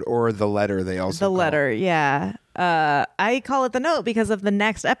 The note or the letter they also call it. Letter, yeah. I call it the note because of the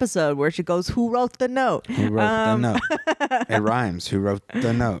next episode where she goes, who wrote the note? Who wrote the note? It rhymes. Who wrote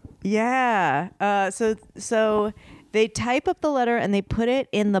the note? Yeah. So they type up the letter and they put it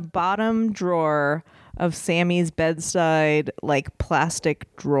in the bottom drawer of Sammy's bedside, like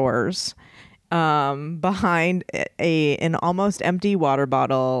plastic drawers. Behind an almost empty water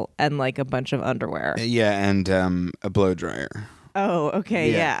bottle and like a bunch of underwear. Yeah, and a blow dryer. Oh,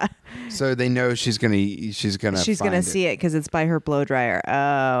 okay, yeah. So they know she's gonna see it because it's by her blow dryer.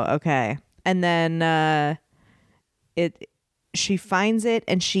 Oh, okay. And then she finds it,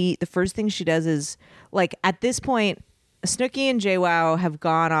 and the first thing she does is like at this point, Snooki and JWoww have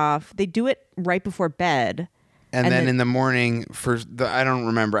gone off. They do it right before bed. And then in the morning, I don't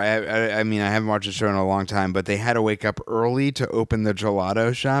remember. I mean, I haven't watched the show in a long time, but they had to wake up early to open the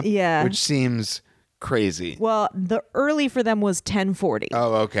gelato shop. Yeah, which seems crazy. Well, the early for them was 10:40.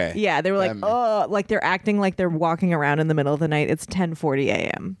 Oh, okay. Yeah, they were like, like they're acting like they're walking around in the middle of the night. It's 10:40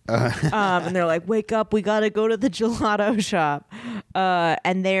 a.m. And they're like, wake up, we gotta go to the gelato shop.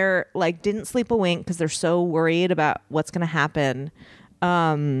 And they're like, didn't sleep a wink because they're so worried about what's gonna happen.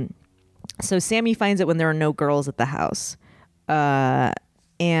 So Sammy finds it when there are no girls at the house. And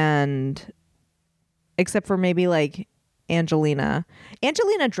except for maybe like Angelina.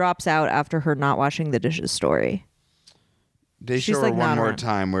 Angelina drops out after her not washing the dishes story. They show her one more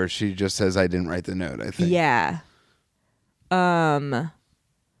time where she just says, I didn't write the note, I think. Yeah. But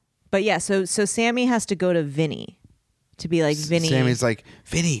yeah, so Sammy has to go to Vinny to be like, Vinny. Sammy's like,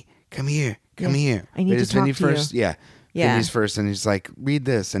 Vinny, come here. I need to talk Vinny to first? you. Yeah. Vinny's first, and he's like, read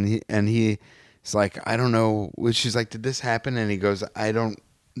this. And he's like, I don't know. She's like, did this happen? And he goes, I don't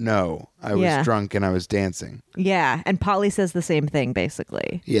know. I was drunk and I was dancing. Yeah. And Polly says the same thing,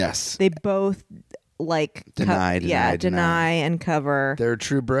 basically. Yes. They both like deny and cover. They're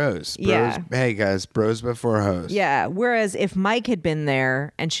true bros. Yeah. Hey guys, bros before hoes. Yeah. Whereas if Mike had been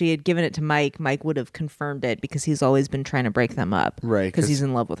there and she had given it to Mike would have confirmed it because he's always been trying to break them up. Right. Because he's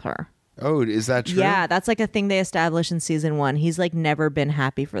in love with her. Oh, is that true? Yeah, that's like a thing they established in season 1. He's like never been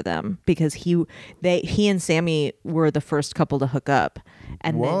happy for them because he and Sammy were the first couple to hook up.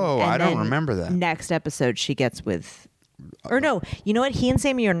 And I don't remember that. Next episode she gets with, or no, you know what? He and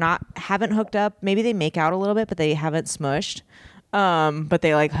Sammy haven't hooked up. Maybe they make out a little bit, but they haven't smushed. But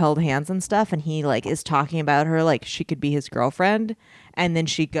they like held hands and stuff, and he like is talking about her like she could be his girlfriend, and then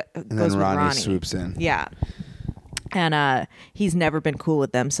she goes with Ronnie. Swoops in. Yeah. And he's never been cool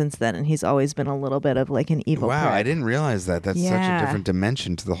with them since then, and he's always been a little bit of like an evil Wow, prick. I didn't realize that. That's such a different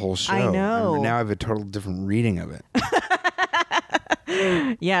dimension to the whole show. I know. And now I have a total different reading of it.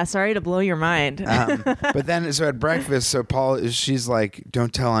 Yeah, sorry to blow your mind. But then, so at breakfast, she's like,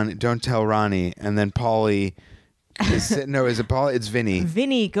 don't tell Ronnie. And then Paulie is it Paulie? It's Vinny.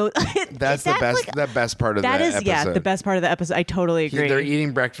 Vinny goes. That's the best. Like, the best part of that episode. Yeah, the best part of the episode. I totally agree. They're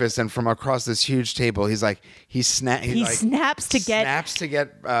eating breakfast, and from across this huge table, he snaps to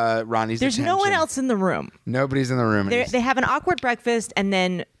get Ronnie's There's attention. no one else in the room. Nobody's in the room. They have an awkward breakfast, and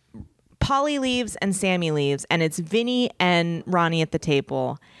then Polly leaves and Sammy leaves, and it's Vinny and Ronnie at the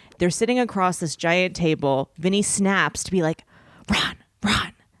table. They're sitting across this giant table. Vinny snaps to be like,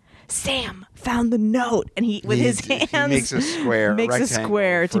 Ron, Sam found the note. And he, with his hands, he makes a square, makes a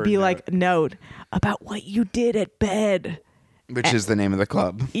square to for be a like, note about what you did at bed. which is the name of the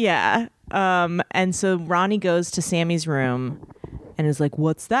club. Yeah. And so Ronnie goes to Sammy's room and is like,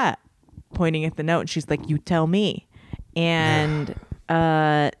 what's that? Pointing at the note. And she's like, you tell me. And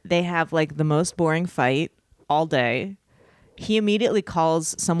they have like the most boring fight all day. He immediately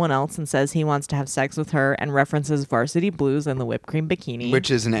calls someone else and says he wants to have sex with her and references Varsity Blues and the whipped cream bikini. Which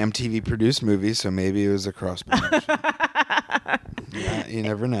is an MTV produced movie, so maybe it was a cross promotion. Yeah, you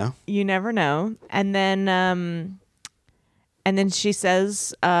never know. You never know. And then she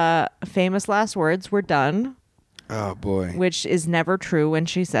says famous last words, we're done, Oh boy. which is never true when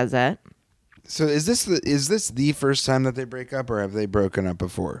she says it. So is this the first time that they break up, or have they broken up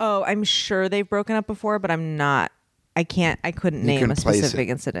before? Oh, I'm sure they've broken up before, but I couldn't name couldn't a place specific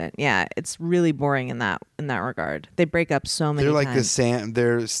it. incident. Yeah, it's really boring in that regard. They break up so many They're like times.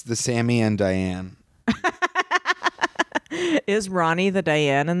 there's the Sammy and Diane. Is Ronnie the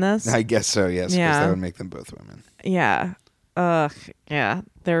Diane in this? I guess so, yes, because Yeah. that would make them both women. Yeah. Ugh. Yeah.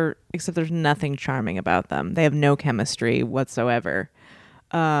 Except there's nothing charming about them. They have no chemistry whatsoever.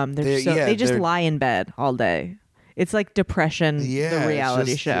 They just they're- lie in bed all day. It's like Depression, Yeah, the it's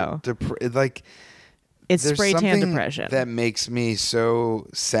reality just show. like It's there's spray tan something depression. that makes me so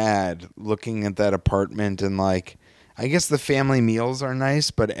sad looking at that apartment, and like I guess the family meals are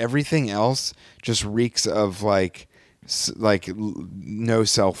nice, but everything else just reeks of like no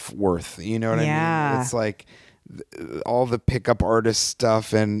self-worth. You know what I Yeah. mean? It's like all the pickup artist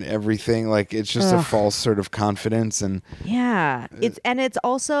stuff and everything, like it's just a false sort of confidence. And Yeah. It's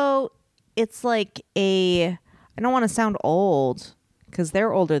also like I don't want to sound old because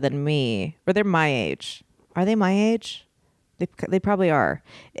they're older than me, or they're my age. Are they my age? They probably are.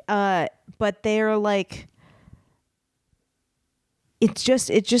 But they're like, it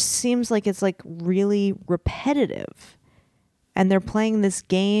just seems like it's like really repetitive. And they're playing this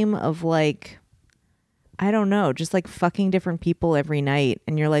game of like, I don't know, just like fucking different people every night.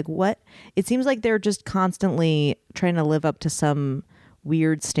 And you're like, what? It seems like they're just constantly trying to live up to some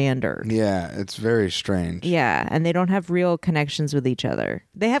weird standard. yeah, it's very strange. Yeah. And they don't have real connections with each other.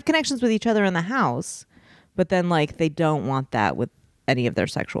 They have connections with each other in the house, but then like they don't want that with any of their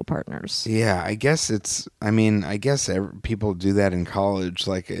sexual partners. Yeah, I guess people do that in college.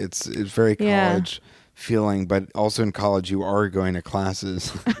 Like it's very Yeah. college feeling, but also in college you are going to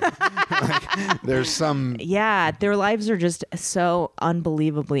classes. Like, there's some Yeah. Their lives are just so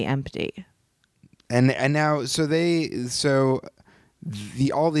unbelievably empty. and now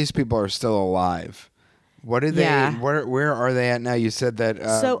all these people are still alive. What are they? Yeah. Where are they at now? You said that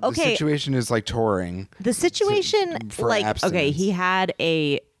So, the okay. situation is like touring. The situation, for like, okay, abstinence. he had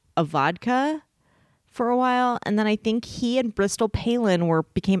a vodka for a while, and then I think he and Bristol Palin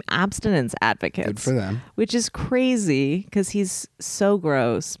became abstinence advocates. Good for them. Which is crazy because he's so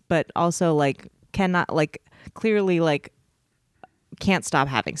gross, but also like cannot like clearly like can't stop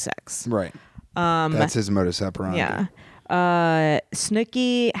having sex. Right. That's his modus operandi. Yeah.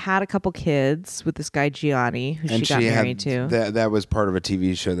 Snooki had a couple kids with this guy Gianni, who And she got married to. That was part of a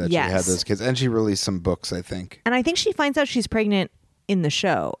TV show that she had Yes. those kids, and she released some books, I think. And I think she finds out she's pregnant in the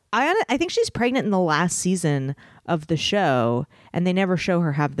show. I think she's pregnant in the last season of the show, and they never show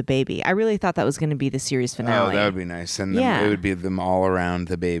her have the baby. I really thought that was going to be the series finale. Oh, that would be nice, and Yeah. it would be them all around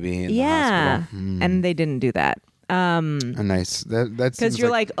the baby in yeah, the hospital. and they didn't do that A nice that's because you're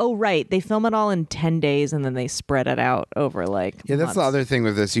like, oh right, they film it all in 10 days and then they spread it out over like yeah, that's the months. other thing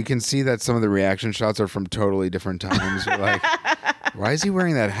with this. You can see that some of the reaction shots are from totally different times. You're like, why is he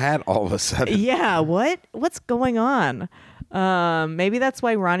wearing that hat all of a sudden? Yeah, what's going on? Maybe that's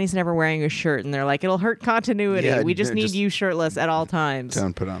why Ronnie's never wearing a shirt, and they're like, it'll hurt continuity. Yeah, We just need just- you shirtless at all times.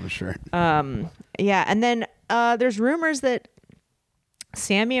 Don't put on a shirt. Yeah, and then there's rumors that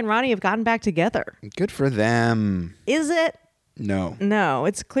Sammy and Ronnie have gotten back together. Good for them. Is it? No. No,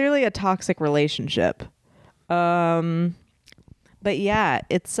 it's clearly a toxic relationship. But yeah,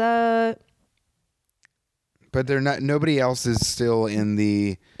 it's But they're not. Nobody else is still in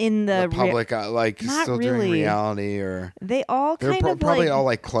the in the public, like not still doing really. reality, or they all they're kind of probably like all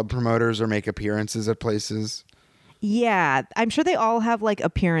like club promoters or make appearances at places. yeah, I'm sure they all have like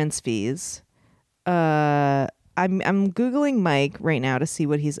appearance fees. I'm googling Mike right now to see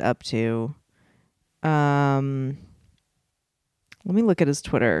what he's up to. Let me look at his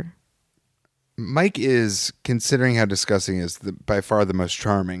Twitter. Mike is, considering how disgusting he is, by far the most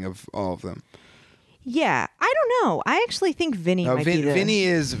charming of all of them. Yeah, I don't know. I actually think Vinny No, might be the... Vinny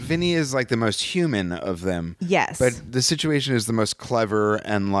is like the most human of them. Yes. But the situation is the most clever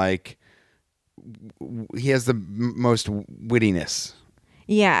and like he has the most wittiness.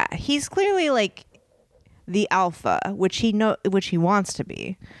 Yeah, he's clearly like the alpha, which he wants to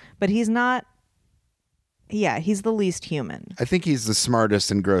be, but he's not. Yeah, he's the least human. I think he's the smartest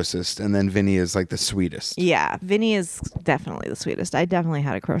and grossest, and then Vinny is like the sweetest. Yeah, Vinny is definitely the sweetest. I definitely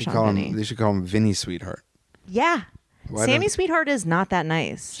had a crush on Vinny. They should call him Vinny Sweetheart. Yeah, Why Sammy don't- Sweetheart is not that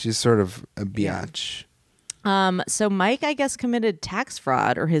nice. She's sort of a biatch. So Mike, I guess, committed tax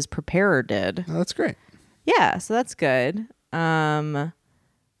fraud, or his preparer did. Oh, that's great. Yeah, so that's good. JWoww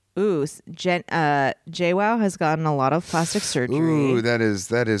has gotten a lot of plastic surgery. Ooh, that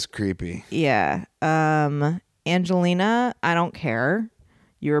is creepy. Yeah. Angelina, I don't care.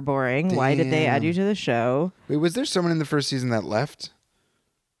 You were boring. Why did they add you to the show? Wait, was there someone in the first season that left?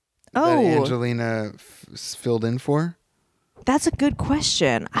 Oh, That Angelina filled in for? that's a good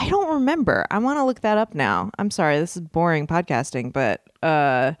question. I don't remember. I want to look that up now. I'm sorry. This is boring podcasting, but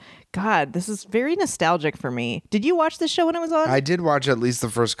God, this is very nostalgic for me. Did you watch this show when it was on? I did watch at least the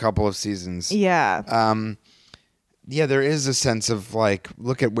first couple of seasons. Yeah. Yeah, there is a sense of like,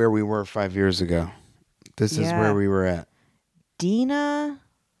 look at where we were 5 years ago. This is Yeah. where we were at.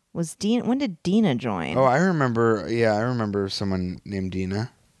 When did Dina join? Oh, I remember. Yeah, I remember someone named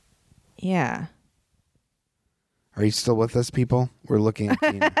Dina. Yeah. Are you still with us, people? We're looking at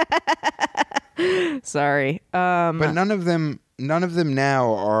Dina. Sorry. But none of them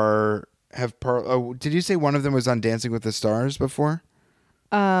now did you say one of them was on Dancing with the Stars before?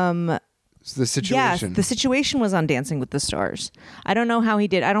 It's the situation. Yes, the situation was on Dancing with the Stars. I don't know how he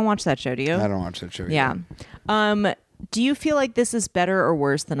did. I don't watch that show. Do you? I don't watch that show. Yeah. Do you feel like this is better or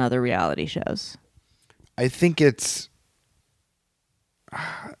worse than other reality shows? I think that's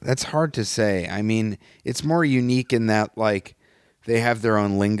hard to say. I mean, it's more unique in that like they have their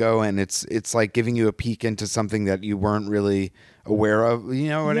own lingo, and it's like giving you a peek into something that you weren't really aware of. You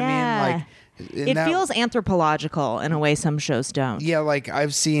know what I mean? Like it feels anthropological in a way some shows don't. Yeah, like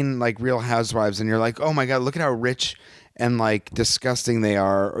I've seen like Real Housewives, and you're like, oh my god, look at how rich and like disgusting they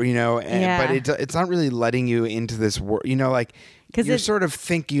are, or but it's not really letting you into this world, like because you sort of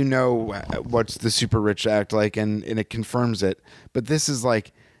think what's the super rich act like, and it confirms it. But this is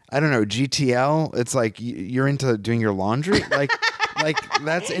like, I don't know, GTL. It's like you're into doing your laundry, like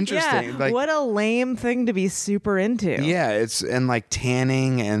that's interesting. Yeah, like what a lame thing to be super into. Yeah, it's and like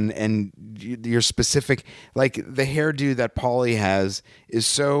tanning and your specific, like the hairdo that Pauly has is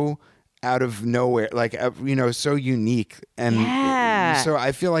so out of nowhere, like so unique, and so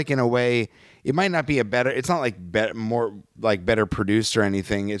I feel like in a way it might not be it's not like more like better produced or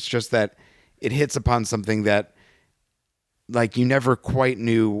anything. It's just that it hits upon something that like you never quite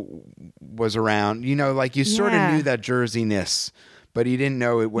knew was around. Like you sort of knew that Jerseyness, but you didn't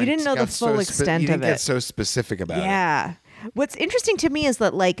know it. You didn't know the full extent of it. You didn't get so specific about it. Yeah. What's interesting to me is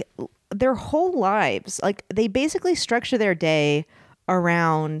that like their whole lives, like they basically structure their day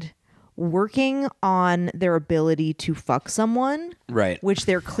around working on their ability to fuck someone, right? Which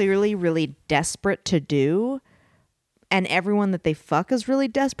they're clearly really desperate to do, and everyone that they fuck is really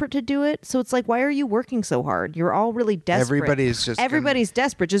desperate to do it. So it's like, why are you working so hard? You're all really desperate. Everybody's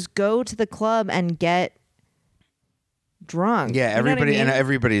desperate. Just go to the club and get drunk. Yeah,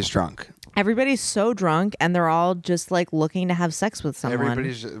 everybody's drunk. Everybody's so drunk, and they're all just like looking to have sex with someone.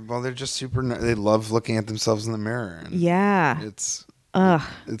 They're just super. They love looking at themselves in the mirror. And yeah, it's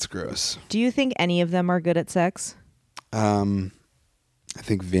gross. Do you think any of them are good at sex? I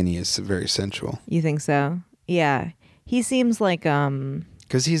think Vinny is very sensual. You think so? Yeah, he seems like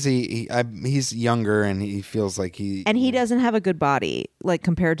because he's younger and he feels like he doesn't have a good body like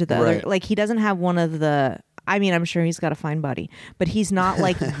compared to the other. Like he doesn't have one of the. I mean, I'm sure he's got a fine body, but he's not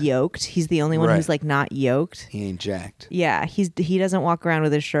like yoked. He's the only one who's like not yoked. He ain't jacked. Yeah, he doesn't walk around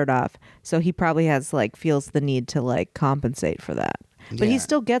with his shirt off, so he probably has like feels the need to like compensate for that. But he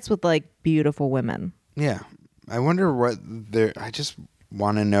still gets with like beautiful women. Yeah, I wonder I just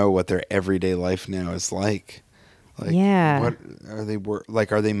want to know what their everyday life now is like. Like, what are they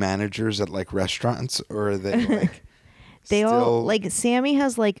are they managers at like restaurants, or are they like? They all like Sammy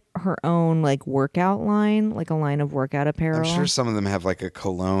has like her own like workout line, like a line of workout apparel. I'm sure some of them have like a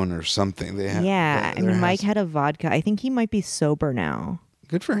cologne or something. They have. Yeah, I mean, Mike had a vodka. I think he might be sober now.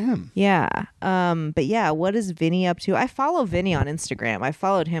 Good for him. Yeah. But yeah, what is Vinny up to? I follow Vinny on Instagram. I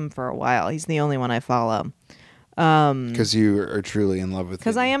followed him for a while. He's the only one I follow. Because you are truly in love with.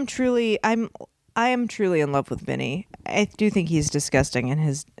 Because I am truly in love with Vinny. I do think he's disgusting, and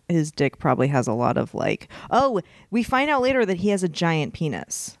his dick probably has a lot of like. Oh, we find out later that he has a giant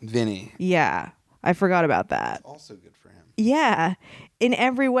penis. Vinny. Yeah. I forgot about that. Also good for him. Yeah. In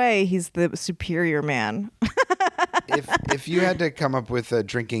every way, he's the superior man. If you had to come up with a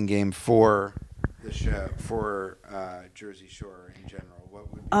drinking game for the show, for Jersey Shore in general,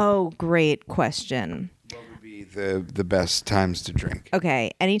 what would be, Oh, great question. what would be the best times to drink?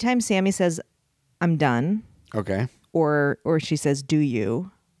 Okay. Anytime Sammy says, I'm done, Okay. or she says, do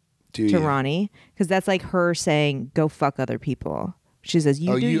you, Do to you? Ronnie, because that's like her saying, go fuck other people. She says,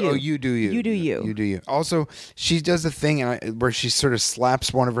 you do you. Oh, you do you. You do you. You do you. Also, she does a thing where she sort of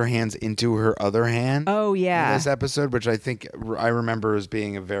slaps one of her hands into her other hand. Oh, yeah. In this episode, which I think I remember as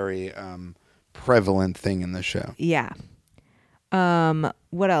being a very prevalent thing in the show. Yeah.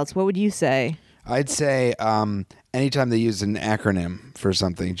 What else? What would you say? I'd say anytime they use an acronym for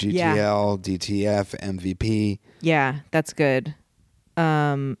something, GTL, DTF, MVP. Yeah, that's good.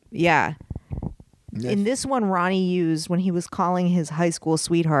 Yeah. In this one, Ronnie used when he was calling his high school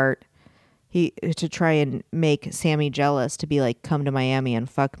sweetheart, to try and make Sammy jealous, to be like, come to Miami and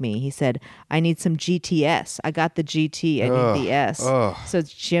fuck me. He said, I need some GTS. I got the GT. I need the S. Ugh. So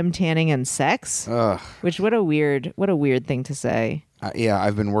it's gym tanning and sex. Ugh. Which what a weird thing to say. Yeah,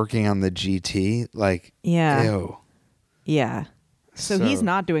 I've been working on the GT. Like, Yeah. ew. Yeah. So he's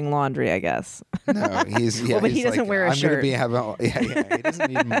not doing laundry, I guess. No, he's Well, but he's he doesn't like, wear a I'm shirt. Gonna be having, he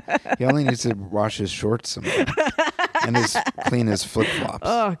doesn't need. He only needs to wash his shorts sometimes and clean his flip flops.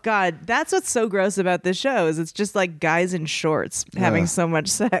 Oh God, that's what's so gross about this show is it's just like guys in shorts having so much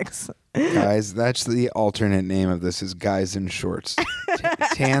sex. Guys, that's the alternate name of this is guys in shorts,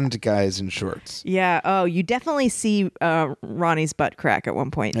 tanned guys in shorts. Yeah. Oh, you definitely see Ronnie's butt crack at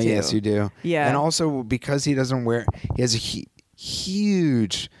one point too. Yes, you do. Yeah. And also because he doesn't wear, he has a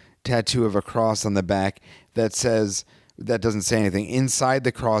huge tattoo of a cross on the back that doesn't say anything. Inside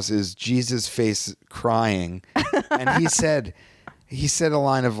the cross is Jesus' face crying, and he said a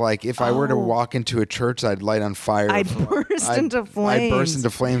line of like, if I were to walk into a church, I'd light on fire. I'd burst into flames. I'd burst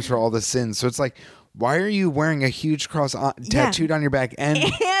into flames for all the sins. So it's like, why are you wearing a huge cross tattooed on your back and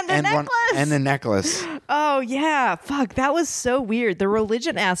a necklace? And a necklace? Oh yeah. Fuck. That was so weird. The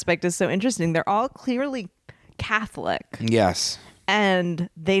religion aspect is so interesting. They're all clearly Catholic. Yes. And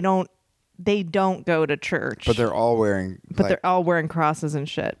they don't go to church. But they're all wearing. But they're all wearing crosses and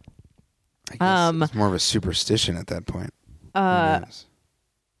shit. I guess it's more of a superstition at that point. A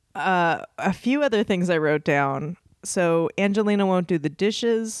few other things I wrote down. So Angelina won't do the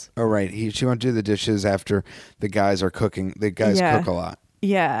dishes. Oh right, she won't do the dishes after the guys are cooking. The guys cook a lot.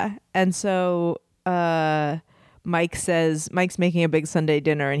 Yeah, and so Mike's making a big Sunday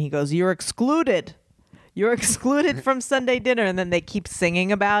dinner, and he goes, "You're excluded. You're excluded from Sunday dinner." And then they keep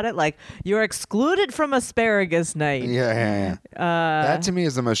singing about it, like, "You're excluded from asparagus night." Yeah. That to me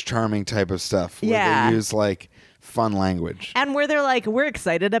is the most charming type of stuff. Where they use like fun language. And where they're like, we're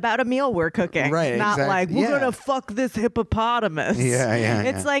excited about a meal we're cooking. Right, Not exactly. like, we're going to fuck this hippopotamus. Yeah.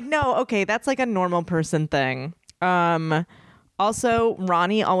 It's like, no, okay, that's like a normal person thing. Also,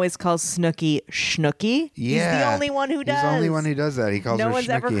 Ronnie always calls Snooki Schnooky. Yeah. He's the only one who does. He's the only one who does that. He calls her No one's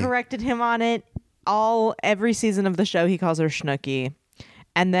ever Schnooky. corrected him on it. Every season of the show, he calls her Schnooky.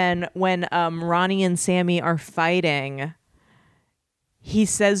 And then when Ronnie and Sammy are fighting, he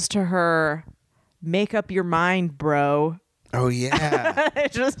says to her, "Make up your mind, bro." Oh yeah.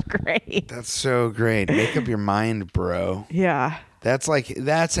 It's just great. That's so great. Make up your mind, bro. Yeah. That's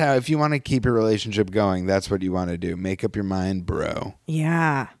how, if you want to keep your relationship going, that's what you want to do. Make up your mind, bro.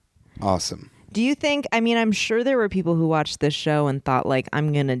 Yeah. Awesome. Do you think, I'm sure there were people who watched this show and thought, like,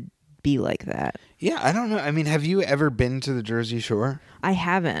 I'm going to be like that. Yeah, I don't know. I mean, have you ever been to the Jersey Shore? I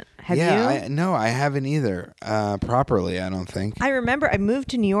haven't. Have you? No, I haven't either. Properly, I don't think. I remember I moved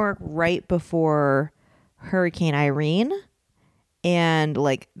to New York right before Hurricane Irene. And,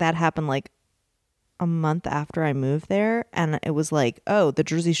 like, that happened, like, a month after I moved there. And it was like, oh, the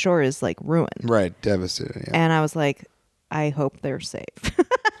Jersey Shore is, like, ruined. Right, devastated. Yeah. And I was like, I hope they're safe.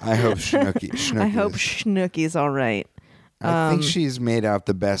 I hope Schnooky. I hope Schnooky's all right. I think she's made out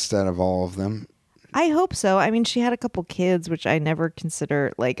the best out of all of them. I hope so. I mean, she had a couple kids, which I never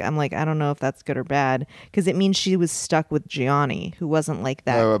consider, like, I'm like, I don't know if that's good or bad, because it means she was stuck with Gianni, who wasn't like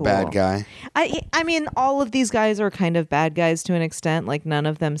that Oh, a cool. bad guy. I mean, all of these guys are kind of bad guys to an extent. Like, none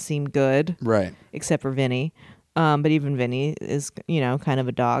of them seem good. Right. Except for Vinny. But even Vinny is, kind of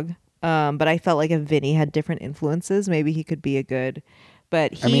a dog. But I felt like if Vinny had different influences, maybe he could be a good...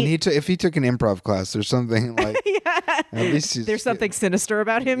 But if he took an improv class, there's something like... At least there's something sinister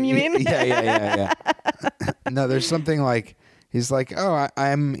about him, you mean? Yeah. No, there's something like... He's like, oh,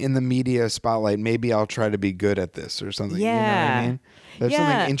 I'm in the media spotlight. Maybe I'll try to be good at this or something. Yeah. You know what I mean? There's Yeah.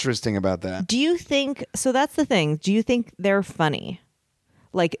 something interesting about that. Do you think... So that's the thing. Do you think they're funny?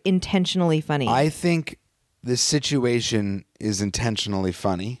 like intentionally funny. I think the situation is intentionally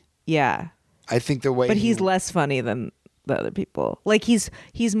funny. Yeah. I think the way But he's less funny than the other people. Like he's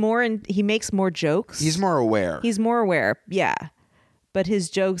more he makes more jokes. he's more aware. He's more aware. Yeah. But his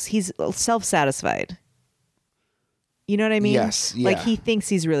jokes, he's self-satisfied. You know what I mean? Yes, yeah. Like he thinks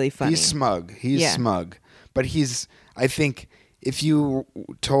he's really funny. He's smug. He's Yeah. smug. But I think if you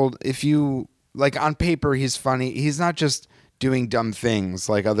like on paper he's funny. He's not just doing dumb things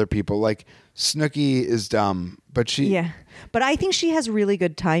like other people. Like Snooki is dumb, but she Yeah. But I think she has really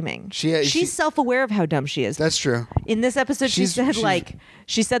good timing. She- She's self-aware of how dumb she is. That's true. In this episode, she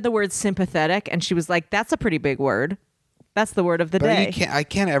said the word sympathetic, and she was like, that's a pretty big word. That's the word of the But day. I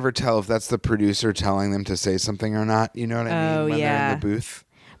can't ever tell if that's the producer telling them to say something or not. You know what I mean? Oh, When they're yeah. in the booth.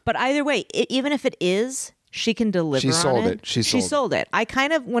 But either way, even if it is, she can deliver She on sold it. it. She She sold sold it. I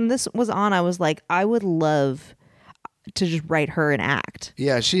kind of, when this was on, I was like, I would love to just write her an act.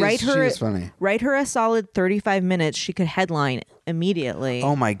 Yeah, she is funny. Write her a solid 35 minutes. She could headline immediately.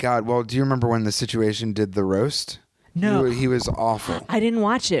 Oh my God. Well, do you remember when the situation did the roast? No. He was awful. I didn't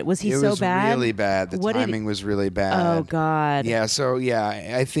watch it. Was he It so was bad? really bad. The What did he- timing was really bad. Oh, God. Yeah, so yeah,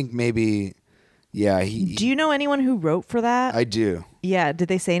 I think maybe Do you know anyone who wrote for that? I do. Yeah. Did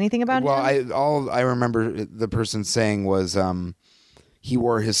they say anything about Well, him? all I remember the person saying was he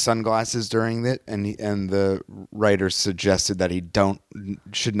wore his sunglasses during it, and the writer suggested that he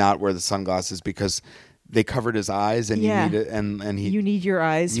should not wear the sunglasses because they covered his eyes, and Yeah. you need it, and he You need your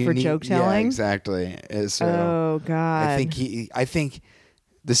eyes for joke telling? Yeah, exactly. So Oh, God. I think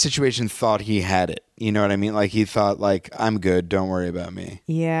the situation thought he had it. You know what I mean? Like he thought, like, I'm good. Don't worry about me.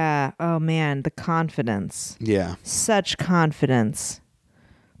 Yeah. Oh, man. The confidence. Yeah. Such confidence.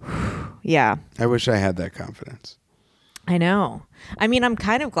 Yeah. I wish I had that confidence. I know. I mean, I'm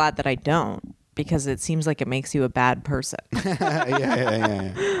kind of glad that I don't because it seems like it makes you a bad person.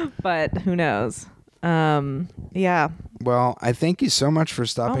 yeah. But who knows? Yeah. Well, I thank you so much for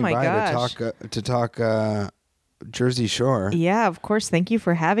stopping my by gosh. to talk Jersey Shore. Yeah, of course. Thank you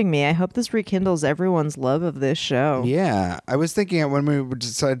for having me. I hope this rekindles everyone's love of this show. Yeah, I was thinking when we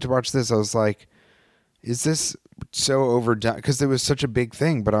decided to watch this, I was like, "Is this so overdone?" Because it was such a big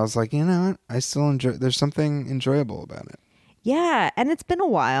thing. But I was like, you know what? I still enjoy. There's something enjoyable about it. Yeah, and it's been a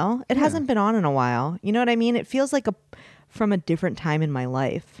while. It hasn't been on in a while. You know what I mean? It feels like from a different time in my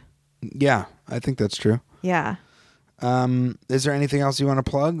life. Yeah, I think that's true. Yeah. Is there anything else you want to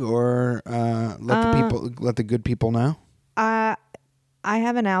plug or let the good people know? I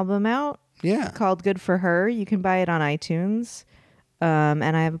have an album out. Yeah. Called Good for Her. You can buy it on iTunes. And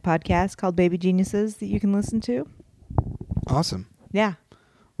I have a podcast called Baby Geniuses that you can listen to. Awesome. Yeah.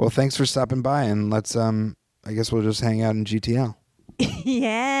 Well, thanks for stopping by, and let's I guess we'll just hang out in GTL.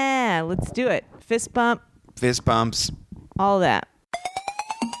 Yeah, let's do it. Fist bump, Fist bumps. all that.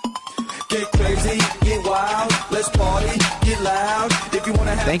 Get crazy, get wild, let's party, get loud. If you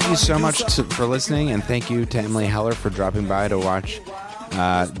wanna have Thank you fun, so do much something. for listening, and thank you to Emily Heller for dropping by to watch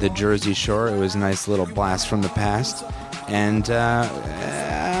the Jersey Shore. It was a nice little blast from the past. And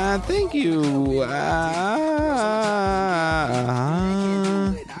thank you.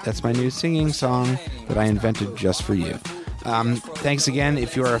 That's my new singing song that I invented just for you. Thanks again.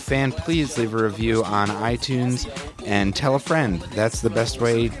 If you are a fan, please leave a review on iTunes and tell a friend. That's the best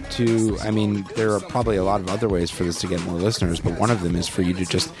way to, I mean, there are probably a lot of other ways for this to get more listeners, but one of them is for you to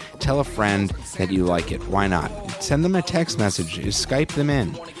just tell a friend that you like it. Why not? Send them a text message. Skype them in.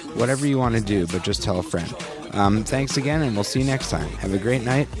 Whatever you want to do, but just tell a friend. Thanks again, and we'll see you next time. Have a great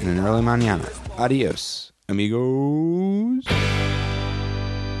night and an early mañana. Adios, amigos.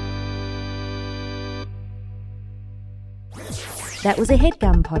 That was a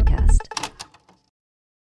HeadGum podcast.